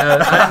didn't even know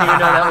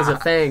that was a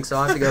thing, so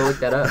I have to go look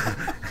that up.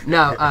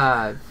 No,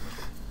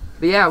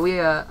 but yeah, we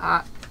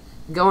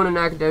going to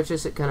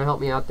Nacogdoches, it kind of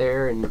helped me out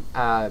there, and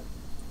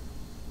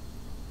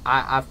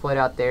I've played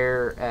out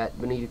there at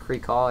Bonita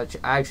Creek College.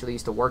 I actually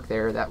used to work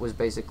there. That was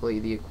basically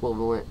the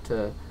equivalent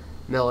to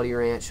Melody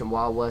Ranch and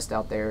Wild West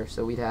out there.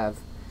 So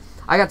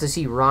I got to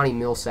see Ronnie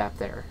Millsap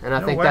there, and I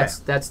No think way.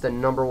 that's the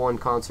 #1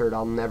 concert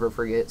I'll never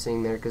forget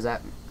seeing there, because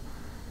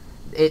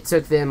it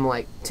took them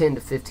like 10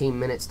 to 15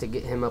 minutes to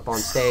get him up on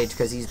stage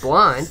because he's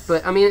blind.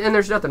 But I mean, and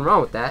there's nothing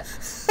wrong with that.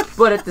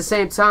 But at the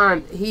same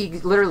time, he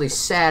literally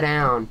sat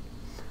down,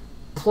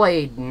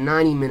 played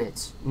 90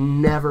 minutes,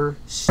 never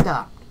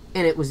stopped,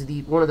 and it was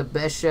one of the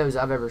best shows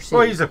I've ever seen.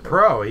 Well, he's a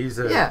pro. He was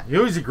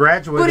a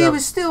graduate. But he of-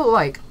 was still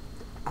like,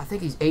 I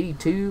think he's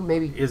 82,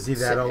 maybe. Is he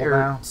that old or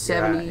now?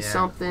 70 Yeah.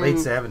 something. Late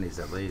 70s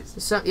at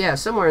least.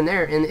 Somewhere in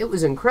there, and it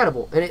was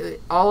incredible. And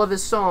all of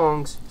his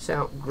songs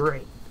sound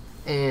great.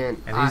 And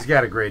He's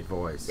got a great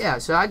voice. yeah,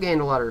 so I gained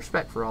a lot of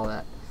respect for all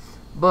that.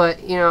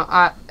 But, you know,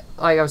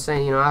 like I was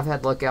saying, you know, I've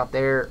had luck out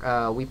there.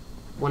 We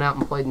went out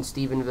and played in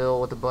Stephenville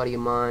with a buddy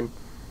of mine,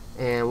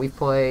 and we've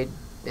played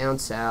down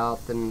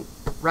south. And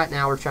right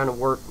now we're trying to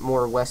work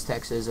more West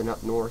Texas and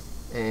up north.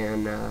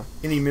 And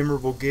Any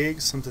memorable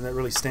gigs? Something that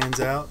really stands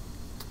out?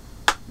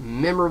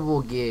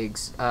 memorable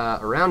gigs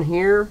around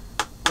here.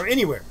 Or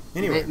anywhere.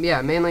 Anywhere.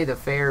 Yeah, mainly the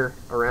fair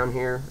around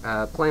here.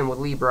 Playing with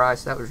Lee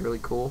Bryce, that was really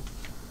cool.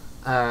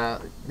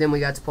 Then we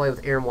got to play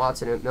with Aaron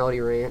Watson at Melody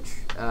Ranch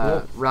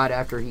right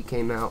after he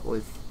came out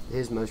with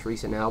his most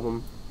recent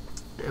album.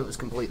 It was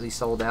completely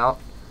sold out.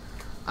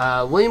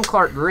 William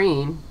Clark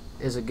Green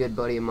is a good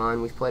buddy of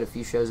mine. We've played a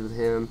few shows with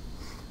him,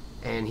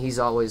 and he's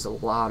always a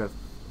lot of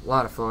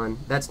fun.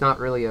 That's not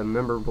really a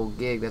memorable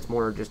gig. That's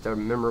more just a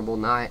memorable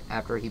night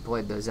after he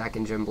played the Zach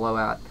and Jim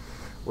Blowout.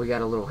 We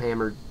got a little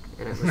hammered,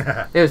 and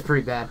it was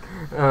pretty bad.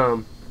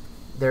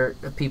 There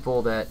are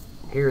people that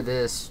hear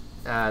this,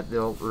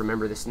 they'll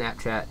remember the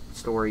Snapchat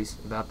stories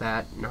about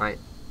that night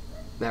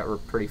that were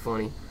pretty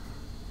funny,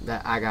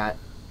 that I got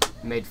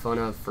made fun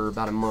of for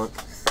about a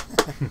month.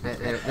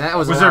 That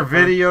was there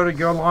video to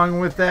go along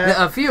with that?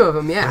 A few of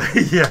them, yeah.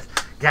 Yeah.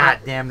 God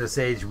damn this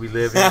age we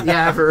live in.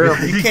 Yeah, for real.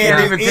 You You can't can't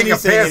do even take a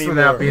anything piss anymore.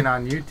 without being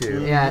on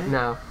YouTube. Yeah,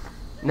 no.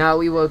 No,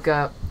 we woke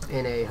up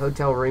in a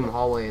hotel room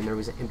hallway, and there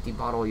was an empty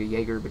bottle of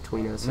Jaeger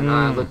between us. And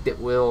I looked at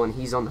Will, and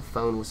he's on the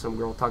phone with some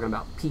girl talking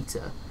about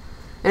pizza.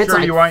 And Sure,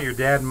 you want your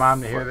dad and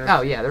mom to hear this?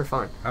 Oh yeah, they're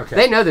fine. Okay.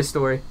 They know this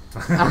story.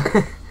 He's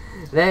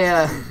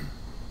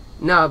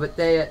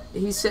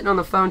sitting on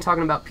the phone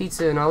talking about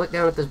pizza, and I looked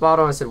down at this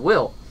bottle and I said,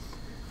 Will.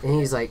 And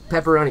he's like,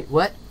 pepperoni,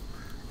 what?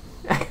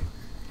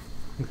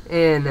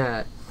 And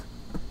I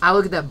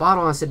look at that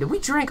bottle and I said, did we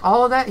drink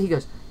all of that? He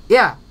goes,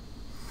 yeah.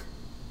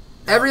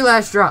 Every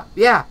last drop,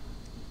 yeah.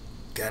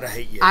 God, I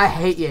hate you. I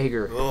hate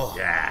Jaeger. Oh.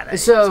 God,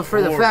 So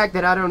for the horrible. fact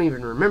that I don't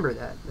even remember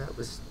that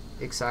was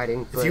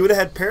exciting. If you would have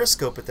had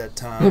Periscope at that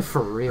time,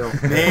 For real.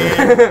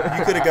 man,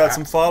 you could have got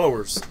some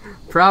followers.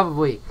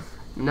 Probably.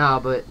 No,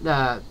 but,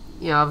 I've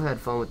had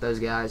fun with those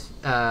guys.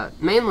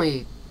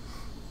 Mainly,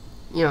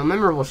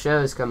 memorable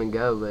shows come and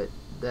go, but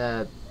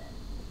the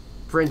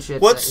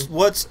friendship. Let's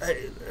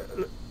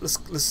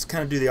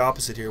kind of do the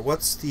opposite here.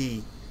 What's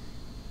the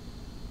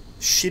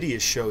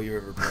shittiest show you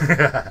ever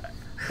played?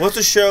 What's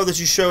a show that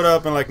you showed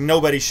up and like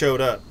nobody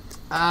showed up?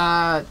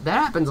 That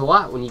happens a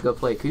lot when you go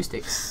play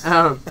acoustic.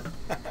 Shittiest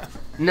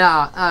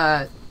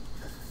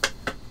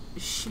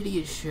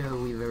show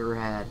we've ever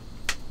had.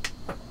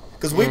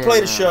 Because we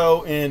played a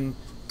show in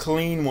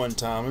Killeen one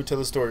time. Let me tell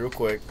the story real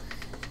quick.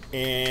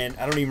 And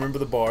I don't even remember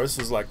the bar. This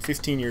was like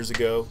 15 years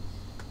ago,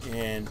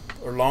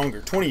 or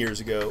longer, 20 years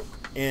ago.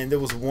 And there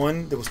was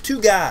two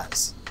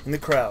guys in the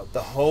crowd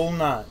the whole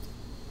night,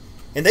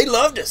 and they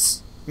loved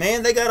us.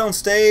 Man, they got on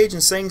stage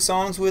and sang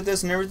songs with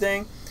us and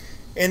everything.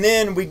 And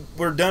then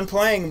we're done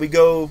playing. We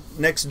go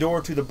next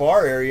door to the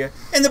bar area,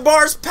 and the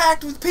bar's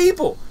packed with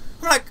people.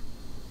 I'm like,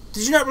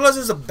 did you not realize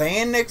there's a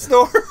band next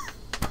door?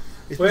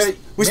 Well,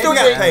 we still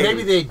got paid.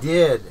 Maybe they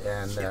did,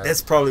 and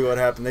That's probably what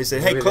happened. They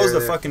said, "Hey, maybe close they're the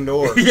there. fucking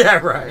door." Yeah,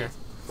 right.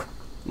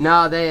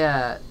 No, they.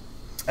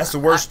 That's the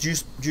worst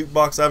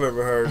jukebox I've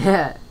ever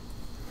heard.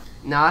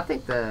 No, I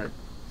think the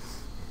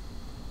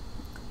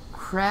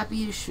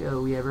crappiest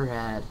show we ever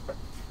had.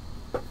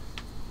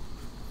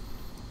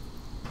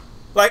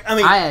 Like, I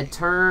mean, I had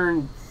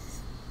turned.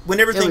 when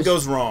everything was-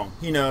 goes wrong,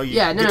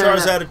 Yeah, no,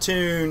 guitar's no. out of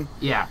tune.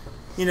 Yeah.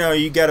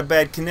 You got a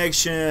bad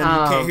connection. You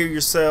can't hear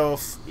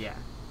yourself. Yeah.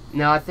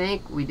 No, I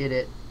think we did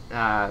it.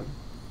 I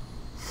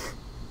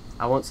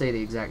won't say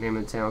the exact name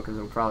of the town because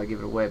it'll probably give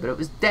it away, but it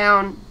was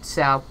down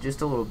south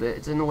just a little bit.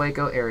 It's in the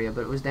Waco area,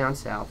 but it was down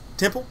south.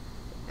 Temple?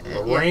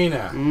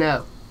 Lorena.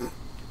 No,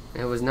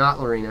 it was not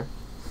Lorena.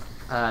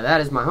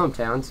 That is my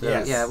hometown, so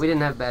Yes. yeah, we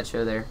didn't have a bad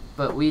show there.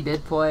 But we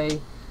did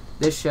play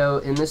this show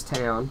in this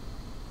town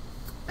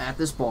at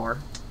this bar,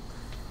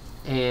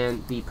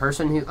 and the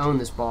person who owned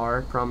this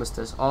bar promised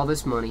us all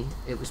this money.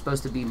 It was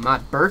supposed to be my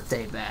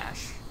birthday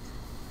bash,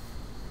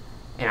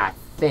 and I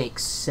think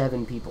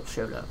 7 people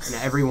showed up, and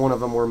every one of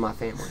them were my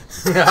family.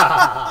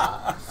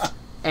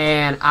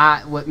 And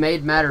what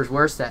made matters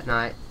worse that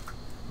night,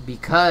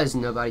 because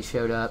nobody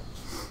showed up,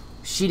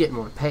 she didn't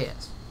want to pay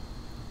us.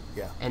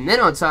 Yeah. And then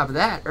on top of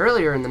that,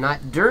 earlier in the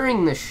night,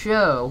 during the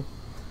show,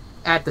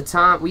 at the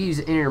time, we use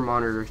in-ear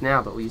monitors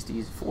now, but we used to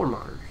use floor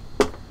monitors.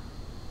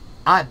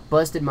 I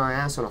busted my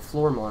ass on a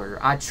floor monitor.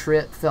 I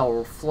tripped,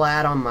 fell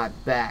flat on my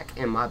back,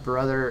 and my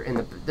brother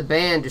and the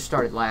band just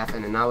started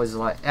laughing, and I was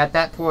like, at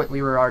that point,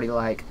 we were already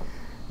like,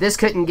 this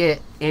couldn't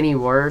get any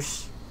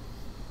worse.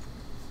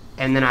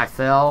 And then I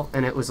fell,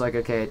 and it was like,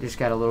 okay, it just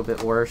got a little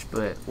bit worse,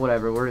 but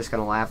whatever, we're just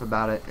going to laugh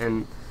about it.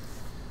 And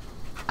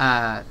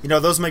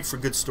those make for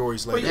good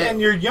stories later. Well, yeah,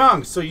 and you're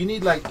young, so you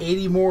need like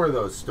 80 more of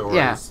those stories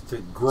Yeah. to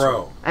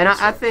grow. And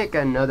I think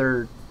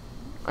another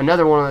one of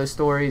those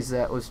stories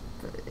that was,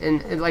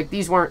 and like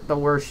these weren't the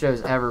worst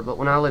shows ever, but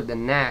when I lived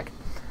in Knack,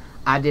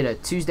 I did a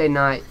Tuesday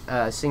night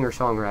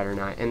singer-songwriter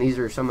night, and these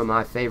are some of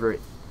my favorite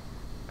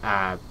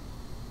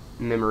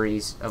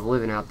memories of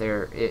living out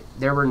there.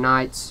 There were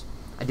nights,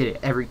 I did it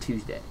every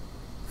Tuesday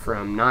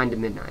from 9 to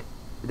midnight.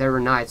 There were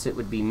nights it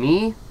would be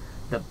me,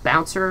 the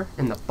bouncer,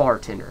 and the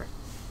bartender.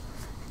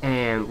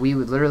 And we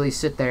would literally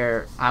sit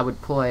there. I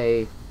would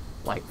play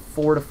like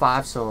 4 to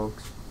 5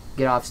 songs,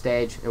 get off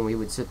stage, and we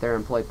would sit there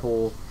and play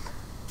pool.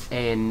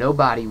 and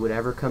nobody would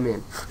ever come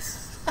in.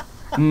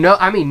 No,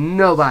 I mean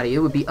nobody. It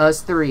would be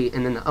us three,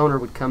 and then the owner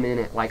would come in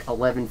at like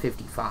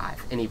 11:55,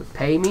 and he would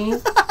pay me.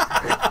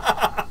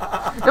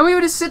 And we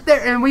would just sit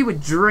there and we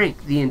would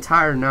drink the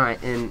entire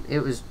night, and it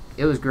was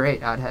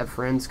great. I'd have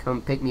friends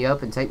come pick me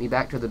up and take me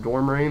back to the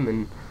dorm room,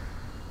 and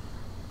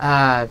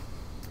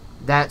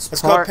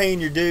that's called paying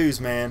your dues,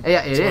 man.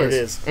 Yeah, That's what it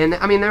is. And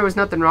I mean, there was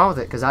nothing wrong with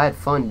it because I had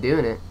fun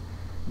doing it,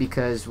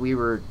 because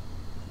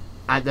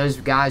those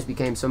guys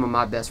became some of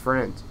my best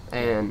friends,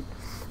 and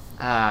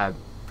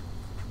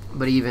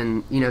but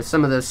even, you know,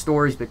 some of those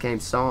stories became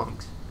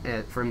songs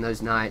from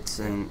those nights,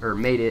 or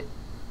made it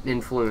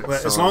influence.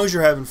 Well, as long as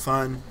you're having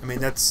fun, I mean,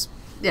 that's,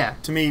 yeah.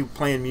 To me,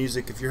 playing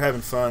music, if you're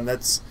having fun,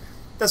 that's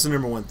the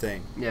number one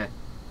thing. Yeah.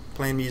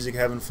 Playing music,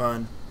 having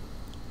fun.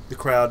 The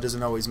crowd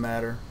doesn't always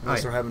matter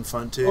unless they're having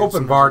fun too.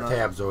 Open bar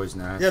tab's always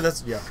nice.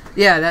 Yeah,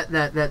 Yeah,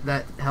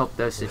 that helped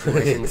those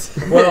situations.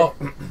 Well,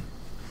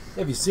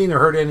 have you seen or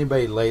heard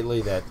anybody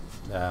lately that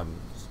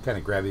kind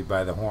of grab you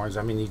by the horns?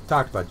 I mean, you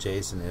talked about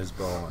Jason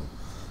Isbell, and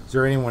is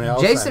there anyone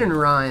else? Jason and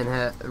Ryan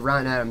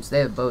Adams, they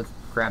have both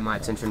grabbed my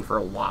attention for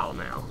a while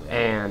now,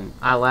 and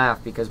I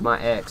laugh because my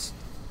ex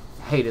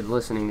hated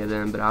listening to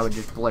them, but I would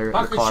just blare it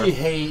in the car. How could she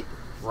hate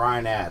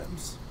Ryan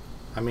Adams?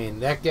 I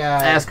mean, that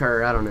guy. Ask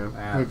her. I don't know.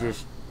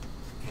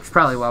 It's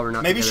probably why we're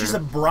not. Maybe together she's now.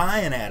 a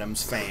Brian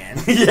Adams fan.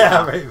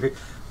 Yeah, maybe.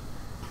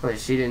 But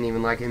she didn't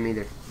even like him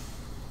either,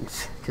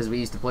 because we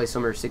used to play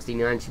Summer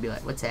 '69. She'd be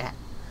like, "What's that?"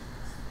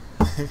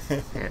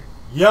 Yeah.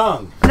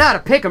 Young. I know how to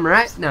pick them,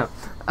 right? No.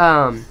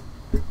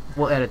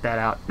 We'll edit that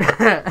out.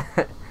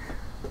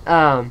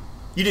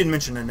 You didn't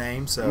mention a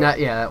name, so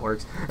Yeah, that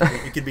works.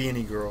 it could be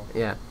any girl.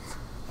 Yeah.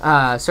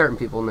 Certain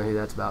people know who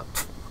that's about.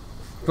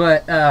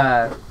 But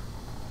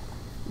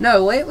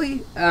no,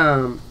 lately.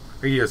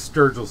 Are you a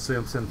Sturgill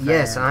Simpson fan?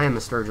 Yes, I am a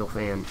Sturgill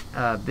fan.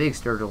 Big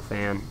Sturgill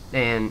fan,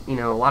 and you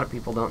know, a lot of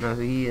people don't know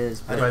who he is.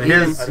 But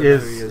his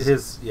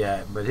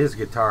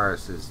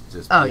guitarist is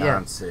just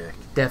beyond sick.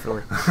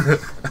 Definitely.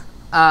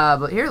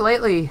 But here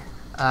lately,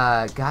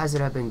 guys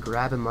that have been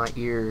grabbing my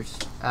ears.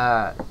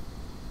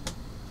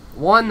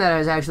 One that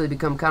has actually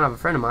become kind of a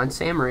friend of mine,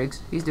 Sam Riggs.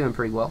 He's doing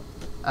pretty well.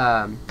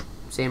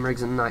 Sam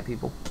Riggs and the Night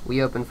People.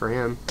 We opened for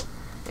him,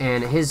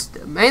 and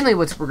mainly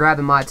what's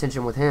grabbing my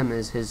attention with him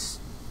is his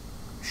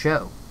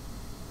show,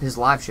 his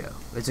live show.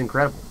 It's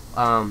incredible.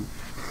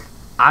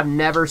 I've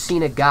never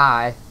seen a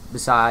guy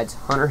besides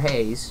Hunter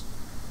Hayes,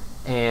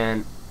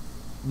 and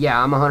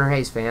yeah, I'm a Hunter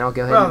Hayes fan. I'll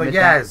go ahead and admit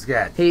guy's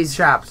got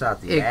chops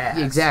out the ass.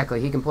 Exactly.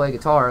 He can play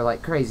guitar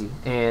like crazy,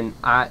 and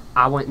I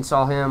went and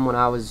saw him when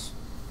I was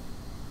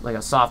like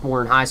a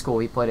sophomore in high school.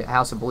 He played at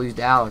House of Blues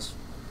Dallas,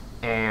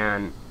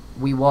 and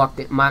we walked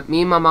in,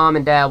 me and my mom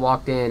and dad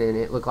walked in, and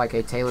it looked like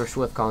a Taylor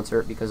Swift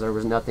concert because there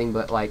was nothing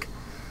but like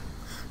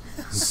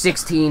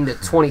 16 to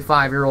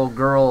 25-year-old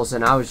girls,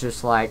 and I was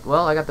just like,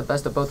 well, I got the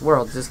best of both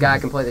worlds. This guy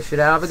can play the shit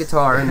out of a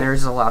guitar, and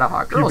there's a lot of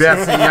hot girls. You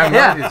got some young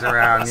ladies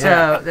around,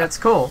 yeah. So that's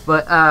cool.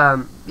 But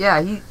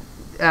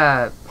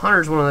yeah,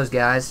 Hunter's one of those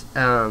guys.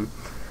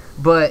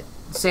 But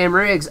Sam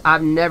Riggs,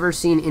 I've never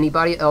seen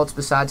anybody else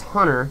besides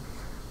Hunter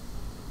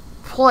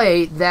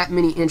play that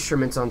many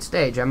instruments on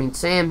stage. I mean,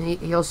 Sam,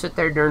 he'll sit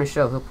there during a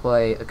show. He'll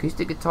play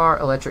acoustic guitar,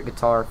 electric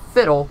guitar,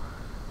 fiddle,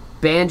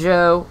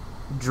 banjo,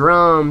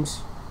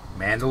 drums,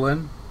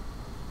 mandolin.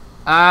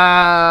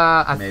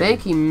 I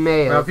think he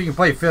may have. Well, if you can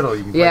play fiddle,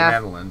 you can play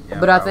mandolin. Yeah,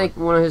 but probably. I think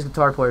one of his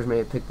guitar players may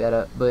have picked that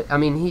up. But I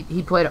mean,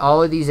 he played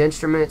all of these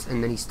instruments,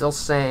 and then he still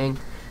sang,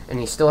 and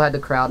he still had the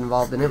crowd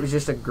involved, and it was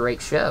just a great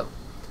show.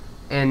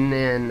 And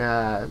then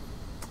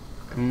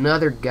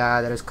another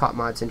guy that has caught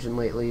my attention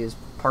lately is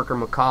Parker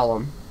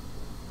McCollum.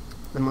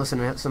 Been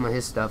listening to some of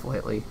his stuff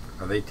lately.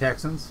 Are they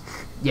Texans?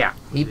 Yeah,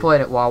 he played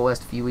at Wild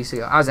West a few weeks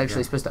ago. I was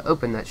actually supposed to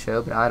open that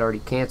show, but I had already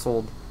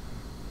canceled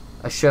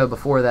a show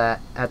before that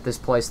at this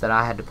place that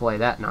I had to play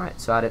that night,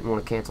 so I didn't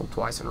want to cancel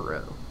twice in a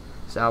row.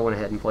 So I went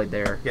ahead and played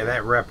there. Yeah,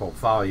 that rep will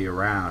follow you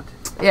around.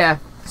 Yeah,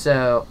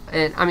 so,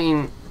 and I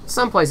mean,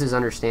 some places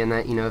understand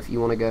that, you know, if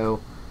you want to go,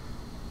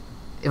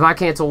 if I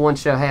cancel one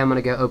show, hey, I'm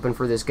going to go open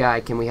for this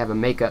guy, can we have a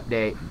makeup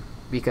date?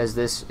 Because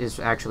this is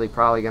actually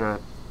probably going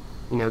to,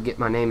 you know, get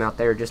my name out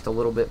there just a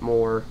little bit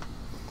more.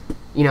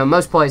 You know,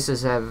 most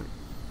places have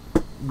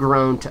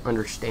grown to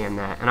understand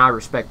that, and I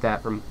respect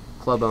that from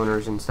club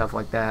owners and stuff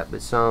like that,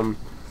 but some,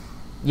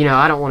 you know,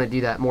 I don't want to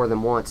do that more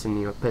than once and,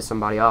 you know, piss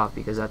somebody off,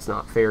 because that's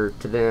not fair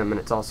to them, and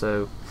it's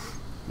also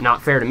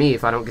not fair to me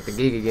if I don't get the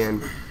gig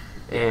again.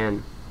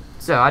 And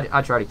so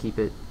I try to keep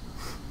it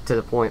to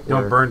the point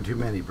where don't burn too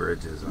many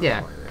bridges on the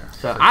way there.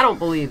 So I don't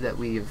believe that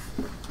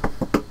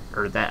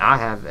that I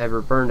have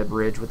ever burned a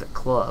bridge with a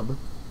club,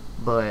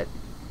 but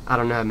I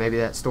don't know, maybe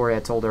that story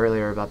I told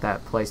earlier about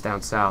that place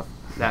down south,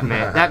 that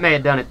may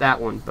have done it, that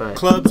one. But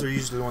clubs are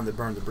usually the one that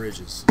burn the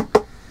bridges.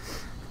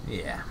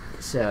 Yeah.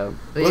 So,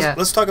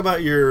 let's talk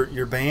about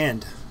your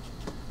band.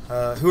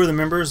 Who are the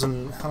members,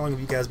 and how long have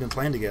you guys been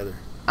playing together?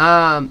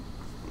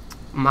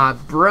 My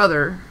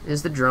brother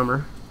is the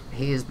drummer.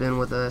 He has been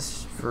with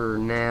us for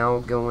now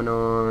going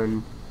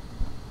on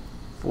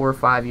 4 or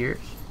 5 years.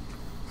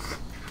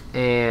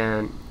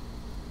 And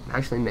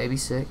actually maybe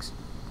 6,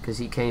 because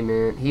he came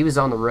in. He was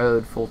on the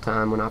road full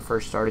time when I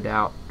first started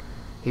out.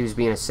 He was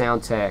being a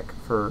sound tech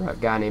for a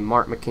guy named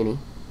Mark McKinney,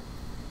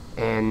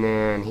 and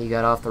then he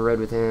got off the road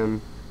with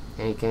him,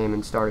 and he came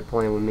and started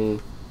playing with me.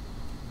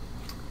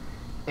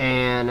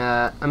 And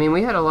I mean,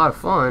 we had a lot of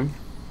fun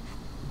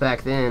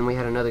back then. We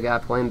had another guy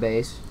playing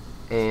bass,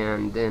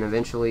 and then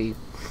eventually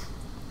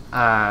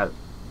got,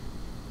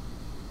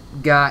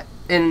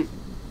 and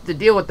the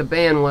deal with the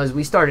band was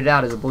we started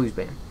out as a blues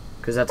band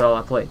because that's all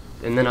I played,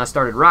 and then I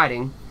started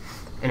writing,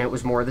 and it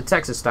was more the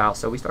Texas style,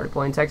 so we started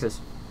playing Texas,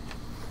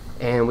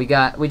 and we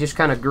just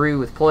kind of grew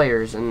with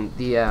players, and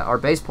the our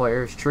bass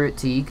player is Truett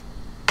Teague,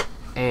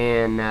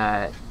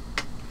 and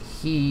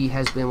he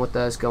has been with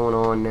us going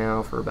on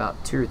now for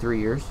about 2 or 3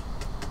 years,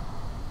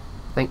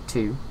 I think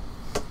 2,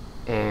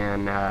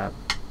 and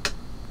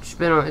it's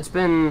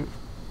been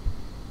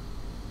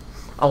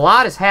a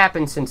lot has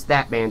happened since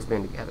that band's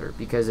been together,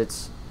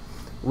 because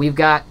we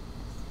play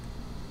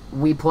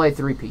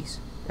 3-piece,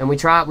 and we've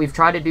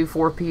tried to do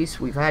 4-piece.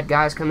 We've had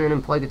guys come in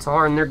and play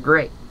guitar, and they're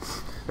great.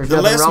 There's the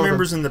nothing less wrong with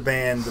members in the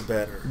band, the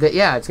better.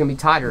 yeah, it's gonna be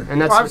tighter,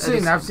 and that's. Well,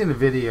 I've seen a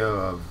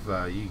video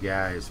of you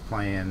guys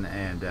playing,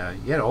 and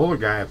you had an older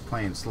guy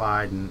playing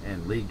slide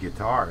and lead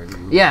guitar.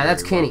 Yeah,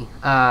 that's Kenny.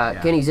 Yeah.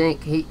 Kenny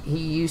Zink. He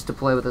used to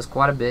play with us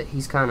quite a bit.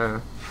 He's kind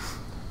of,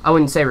 I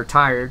wouldn't say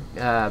retired,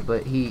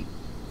 but we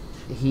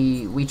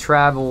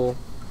travel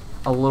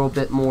a little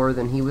bit more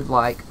than he would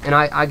like, and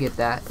I get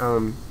that.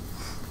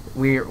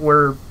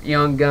 We're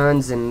young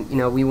guns, and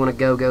we want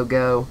to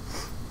go,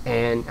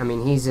 and I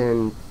mean he's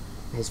in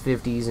his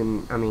 50s,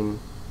 and I mean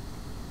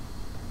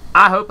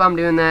I hope I'm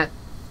doing that,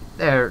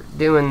 or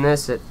doing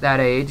this at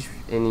that age,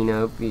 and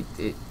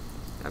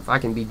if I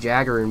can be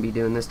Jagger and be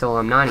doing this till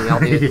I'm 90, I'll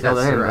do it till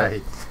then.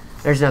 Right.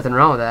 There's nothing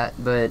wrong with that,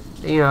 but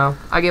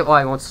I get why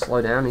he wants to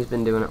slow down. He's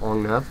been doing it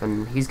long enough,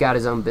 and he's got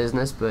his own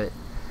business, but.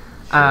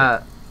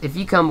 Sure. If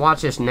you come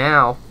watch us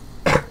now,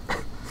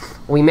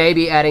 we may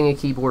be adding a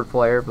keyboard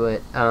player,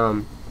 but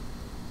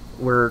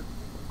we're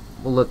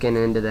looking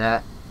into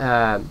that.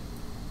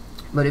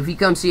 But if you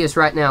come see us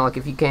right now, like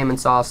if you came and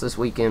saw us this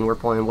weekend, we're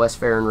playing West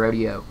Fair and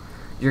Rodeo.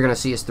 You're gonna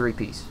see us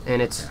 3-piece,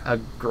 and it's a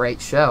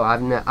great show.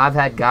 I've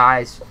had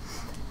guys,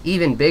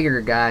 even bigger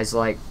guys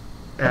like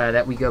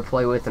that we go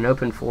play with and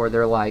open for.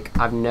 They're like,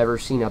 I've never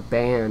seen a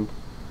band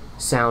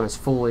sound as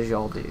full as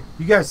y'all do.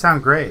 You guys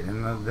sound great,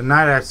 and the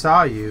night I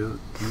saw you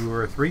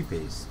were a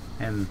 3-piece,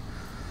 and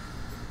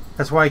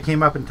that's why I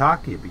came up and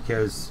talked to you,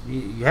 because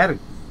you had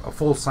a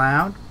full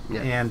sound,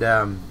 and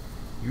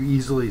you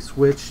easily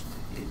switched,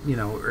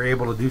 were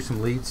able to do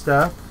some lead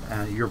stuff.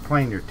 You were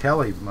playing your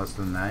telly most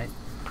of the night,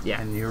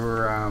 and you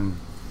were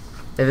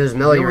if it was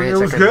Millie Ranch, it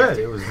was good.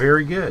 It was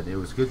very good. It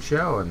was a good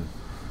show,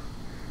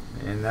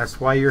 and that's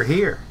why you're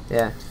here.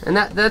 Yeah, and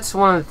that's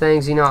one of the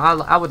things,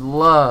 I would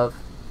love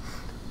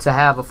to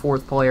have a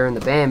 4th player in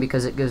the band,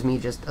 because it gives me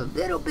just a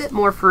little bit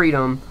more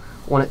freedom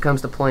when it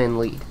comes to playing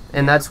lead,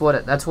 and that's what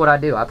I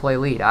do. I play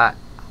lead.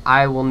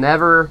 I will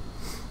never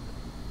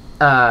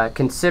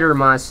consider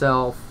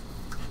myself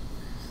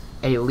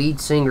a lead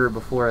singer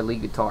before a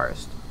lead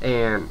guitarist,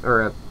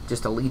 or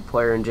just a lead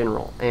player in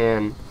general.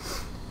 And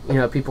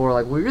people are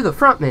like, "Well, you're the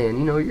front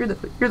man. You're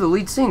the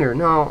lead singer."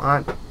 No,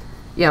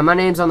 my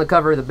name's on the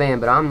cover of the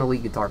band, but I'm the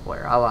lead guitar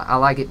player. I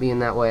like it being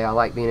that way. I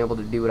like being able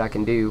to do what I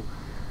can do.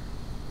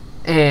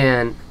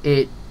 And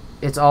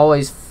it's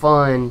always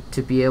fun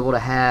to be able to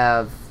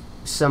have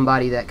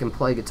somebody that can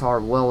play guitar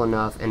well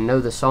enough and know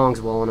the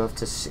songs well enough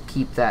to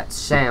keep that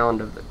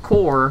sound of the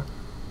core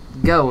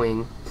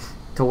going,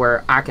 to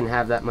where I can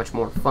have that much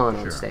more fun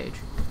on stage.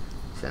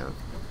 So.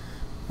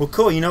 Well,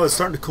 cool. It's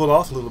starting to cool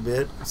off a little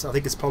bit. So I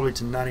think it's probably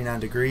to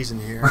 99 degrees in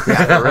here.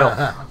 Yeah, for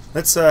real.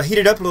 Let's heat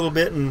it up a little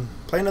bit and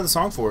play another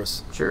song for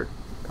us. Sure.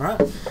 All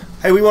right.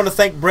 Hey, we want to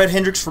thank Brett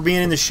Hendrix for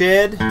being in the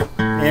shed,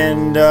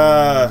 and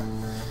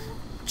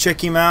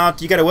check him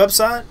out. You got a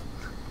website?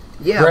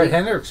 Yeah.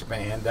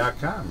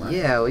 BrettHendrixBand.com, right?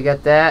 Yeah, we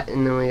got that,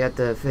 and then we got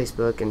the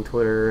Facebook and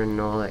Twitter and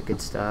all that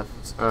good stuff.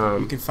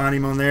 You can find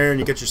him on there, and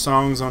you get your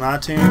songs on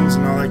iTunes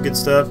and all that good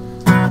stuff.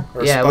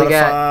 Or yeah,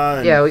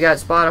 Spotify we got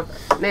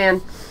Spotify.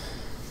 Man,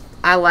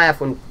 I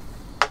laugh when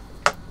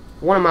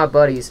one of my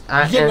buddies.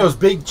 You getting those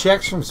big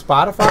checks from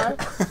Spotify?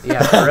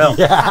 Yeah, for real.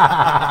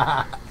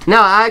 Yeah.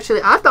 No, I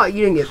thought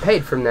you didn't get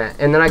paid from that,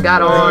 and then I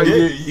got on.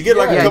 You get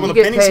like a couple of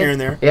pennies here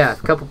and there. Yeah, a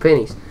couple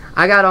pennies.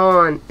 I got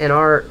on, and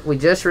we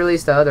just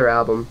released the other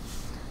album,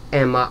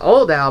 and my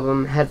old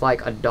album had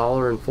like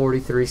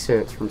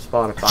 $1.43 from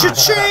Spotify.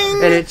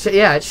 Cha-ching! And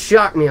it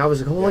shocked me. I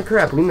was like, holy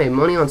crap, we made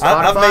money on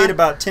Spotify. I've made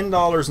about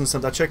 $10 and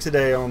something. I checked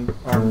today on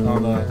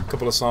a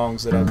couple of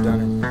songs that I've done,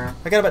 and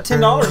I got about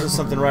 $10 and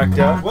something racked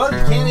up. Well, you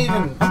can't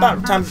even.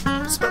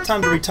 It's about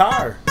time to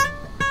retire.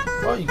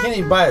 Well, you can't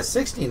even buy a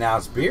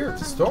 16-ounce beer at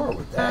the store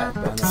with that.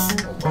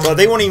 Well,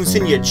 they won't even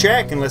send you a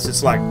check unless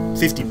it's like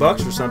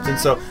 $50 or something.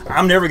 So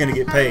I'm never going to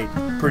get paid,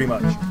 pretty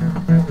much.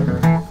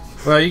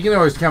 Well, you can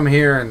always come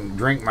here and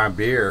drink my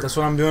beer. That's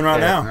what I'm doing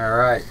right now. All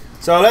right.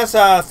 So let's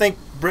thank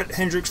Brett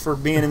Hendrix for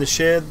being in the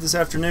shed this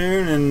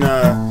afternoon and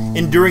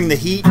enduring the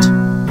heat.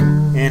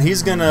 and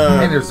he's And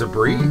gonna. there's a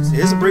breeze.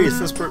 Here's a breeze.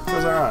 Feels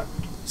all right.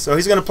 So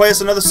he's gonna play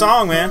us another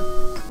song, man.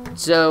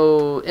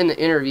 So in the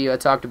interview, I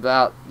talked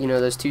about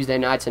those Tuesday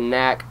nights in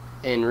NAC,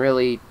 and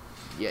really,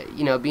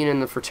 being in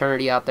the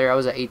fraternity out there. I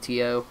was at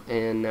ATO,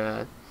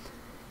 and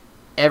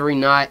every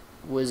night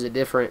was a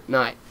different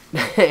night.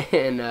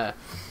 And I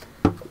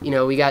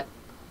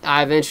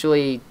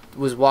eventually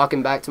was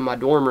walking back to my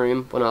dorm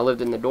room when I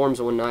lived in the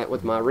dorms one night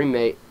with my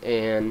roommate,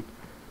 and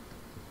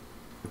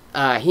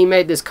he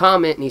made this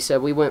comment, and he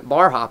said, we went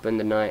bar hopping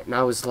tonight. And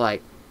I was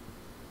like,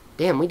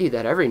 damn, we do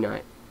that every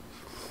night.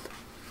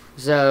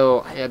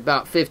 So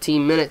about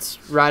 15 minutes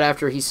right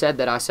after he said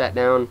that, I sat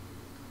down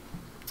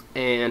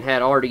and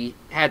had already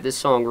had this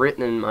song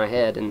written in my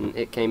head, and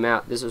it came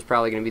out. This was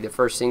probably going to be the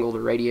first single to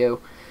radio.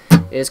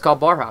 It's called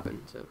Bar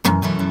Hopping. So.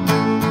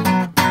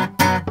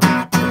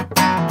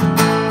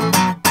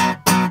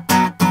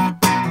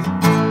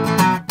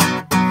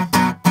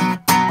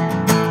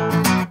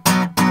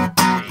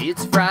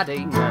 It's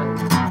Friday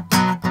night,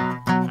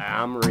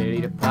 I'm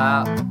ready to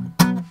pop a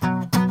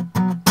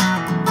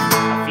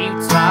few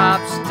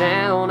tops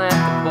down at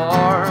the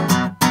bar.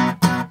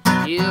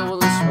 Yeah, well,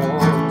 this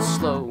one's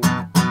slow,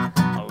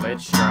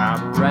 let's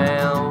drive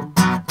around.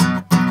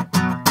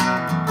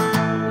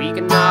 We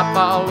can hop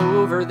all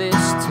over this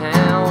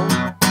town.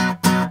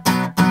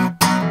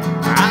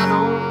 I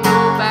don't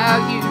know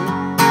about you,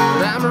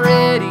 but I'm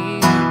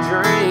ready to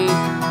drink.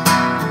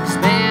 'Cause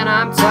man,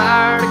 I'm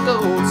tired of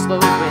going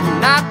slow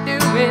and not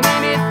doing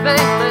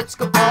anything. Let's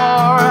go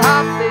bar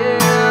hopping,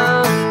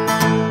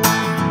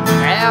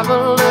 have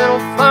a little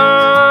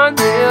fun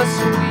this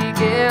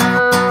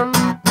weekend.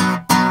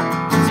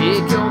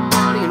 Take your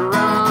money and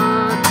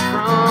run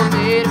from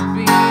A to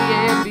B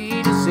and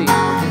B to C.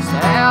 We're just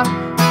out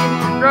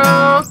getting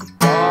drunk,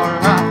 bar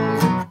hopping.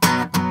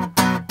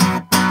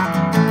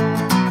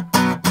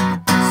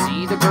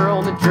 See the girl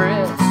in the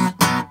dress,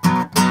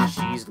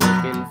 she's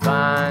looking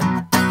fine.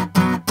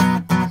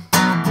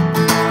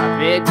 I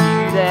bet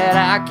you that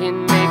I can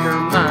make her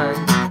mine.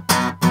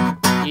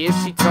 If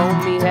she told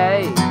me,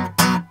 hey,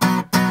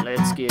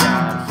 let's get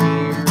out of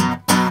here,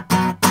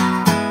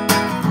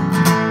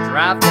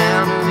 drive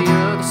down to the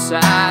other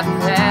side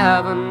and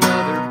have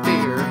another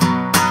beer.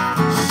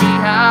 She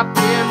hopped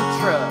in the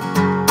truck,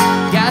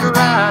 got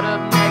right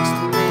up next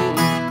to me,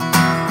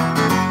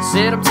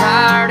 said I'm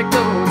tired of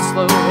going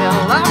slow,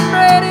 hell I'm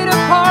ready to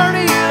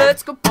party.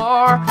 Let's go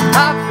bar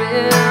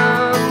hopping,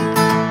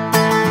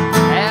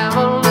 have a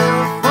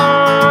little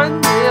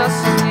fun this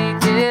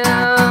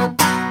weekend.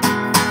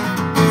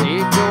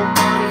 Take your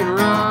money and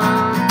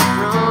run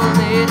from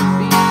A to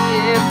B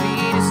and B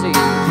to C.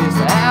 We're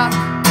just out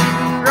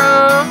getting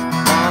drunk,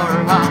 bar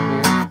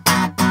hopping.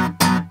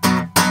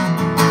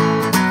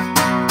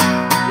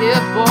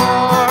 Yeah,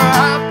 bar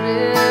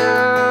hopping,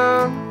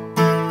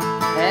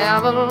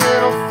 have a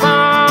little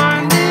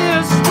fun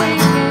this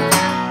weekend.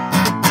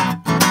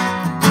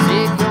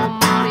 Take your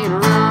money and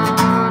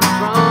run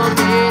from A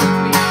to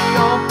B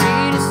or B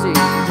to C.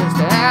 We're just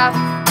out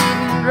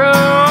getting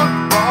drunk,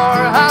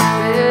 bar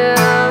hopping,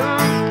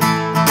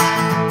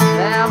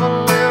 have a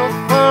little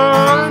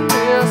fun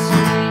this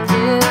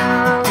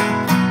weekend.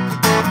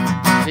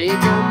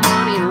 Take your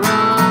money and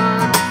run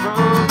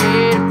from A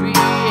to B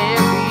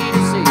and B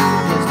to C.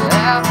 We're just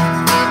out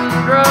getting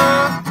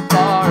drunk,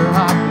 bar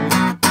hopping.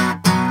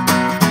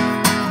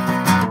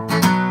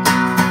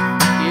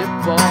 Get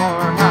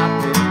bar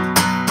hopping.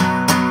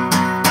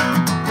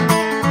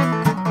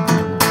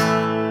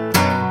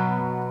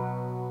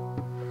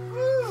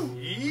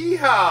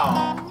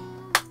 Yeehaw!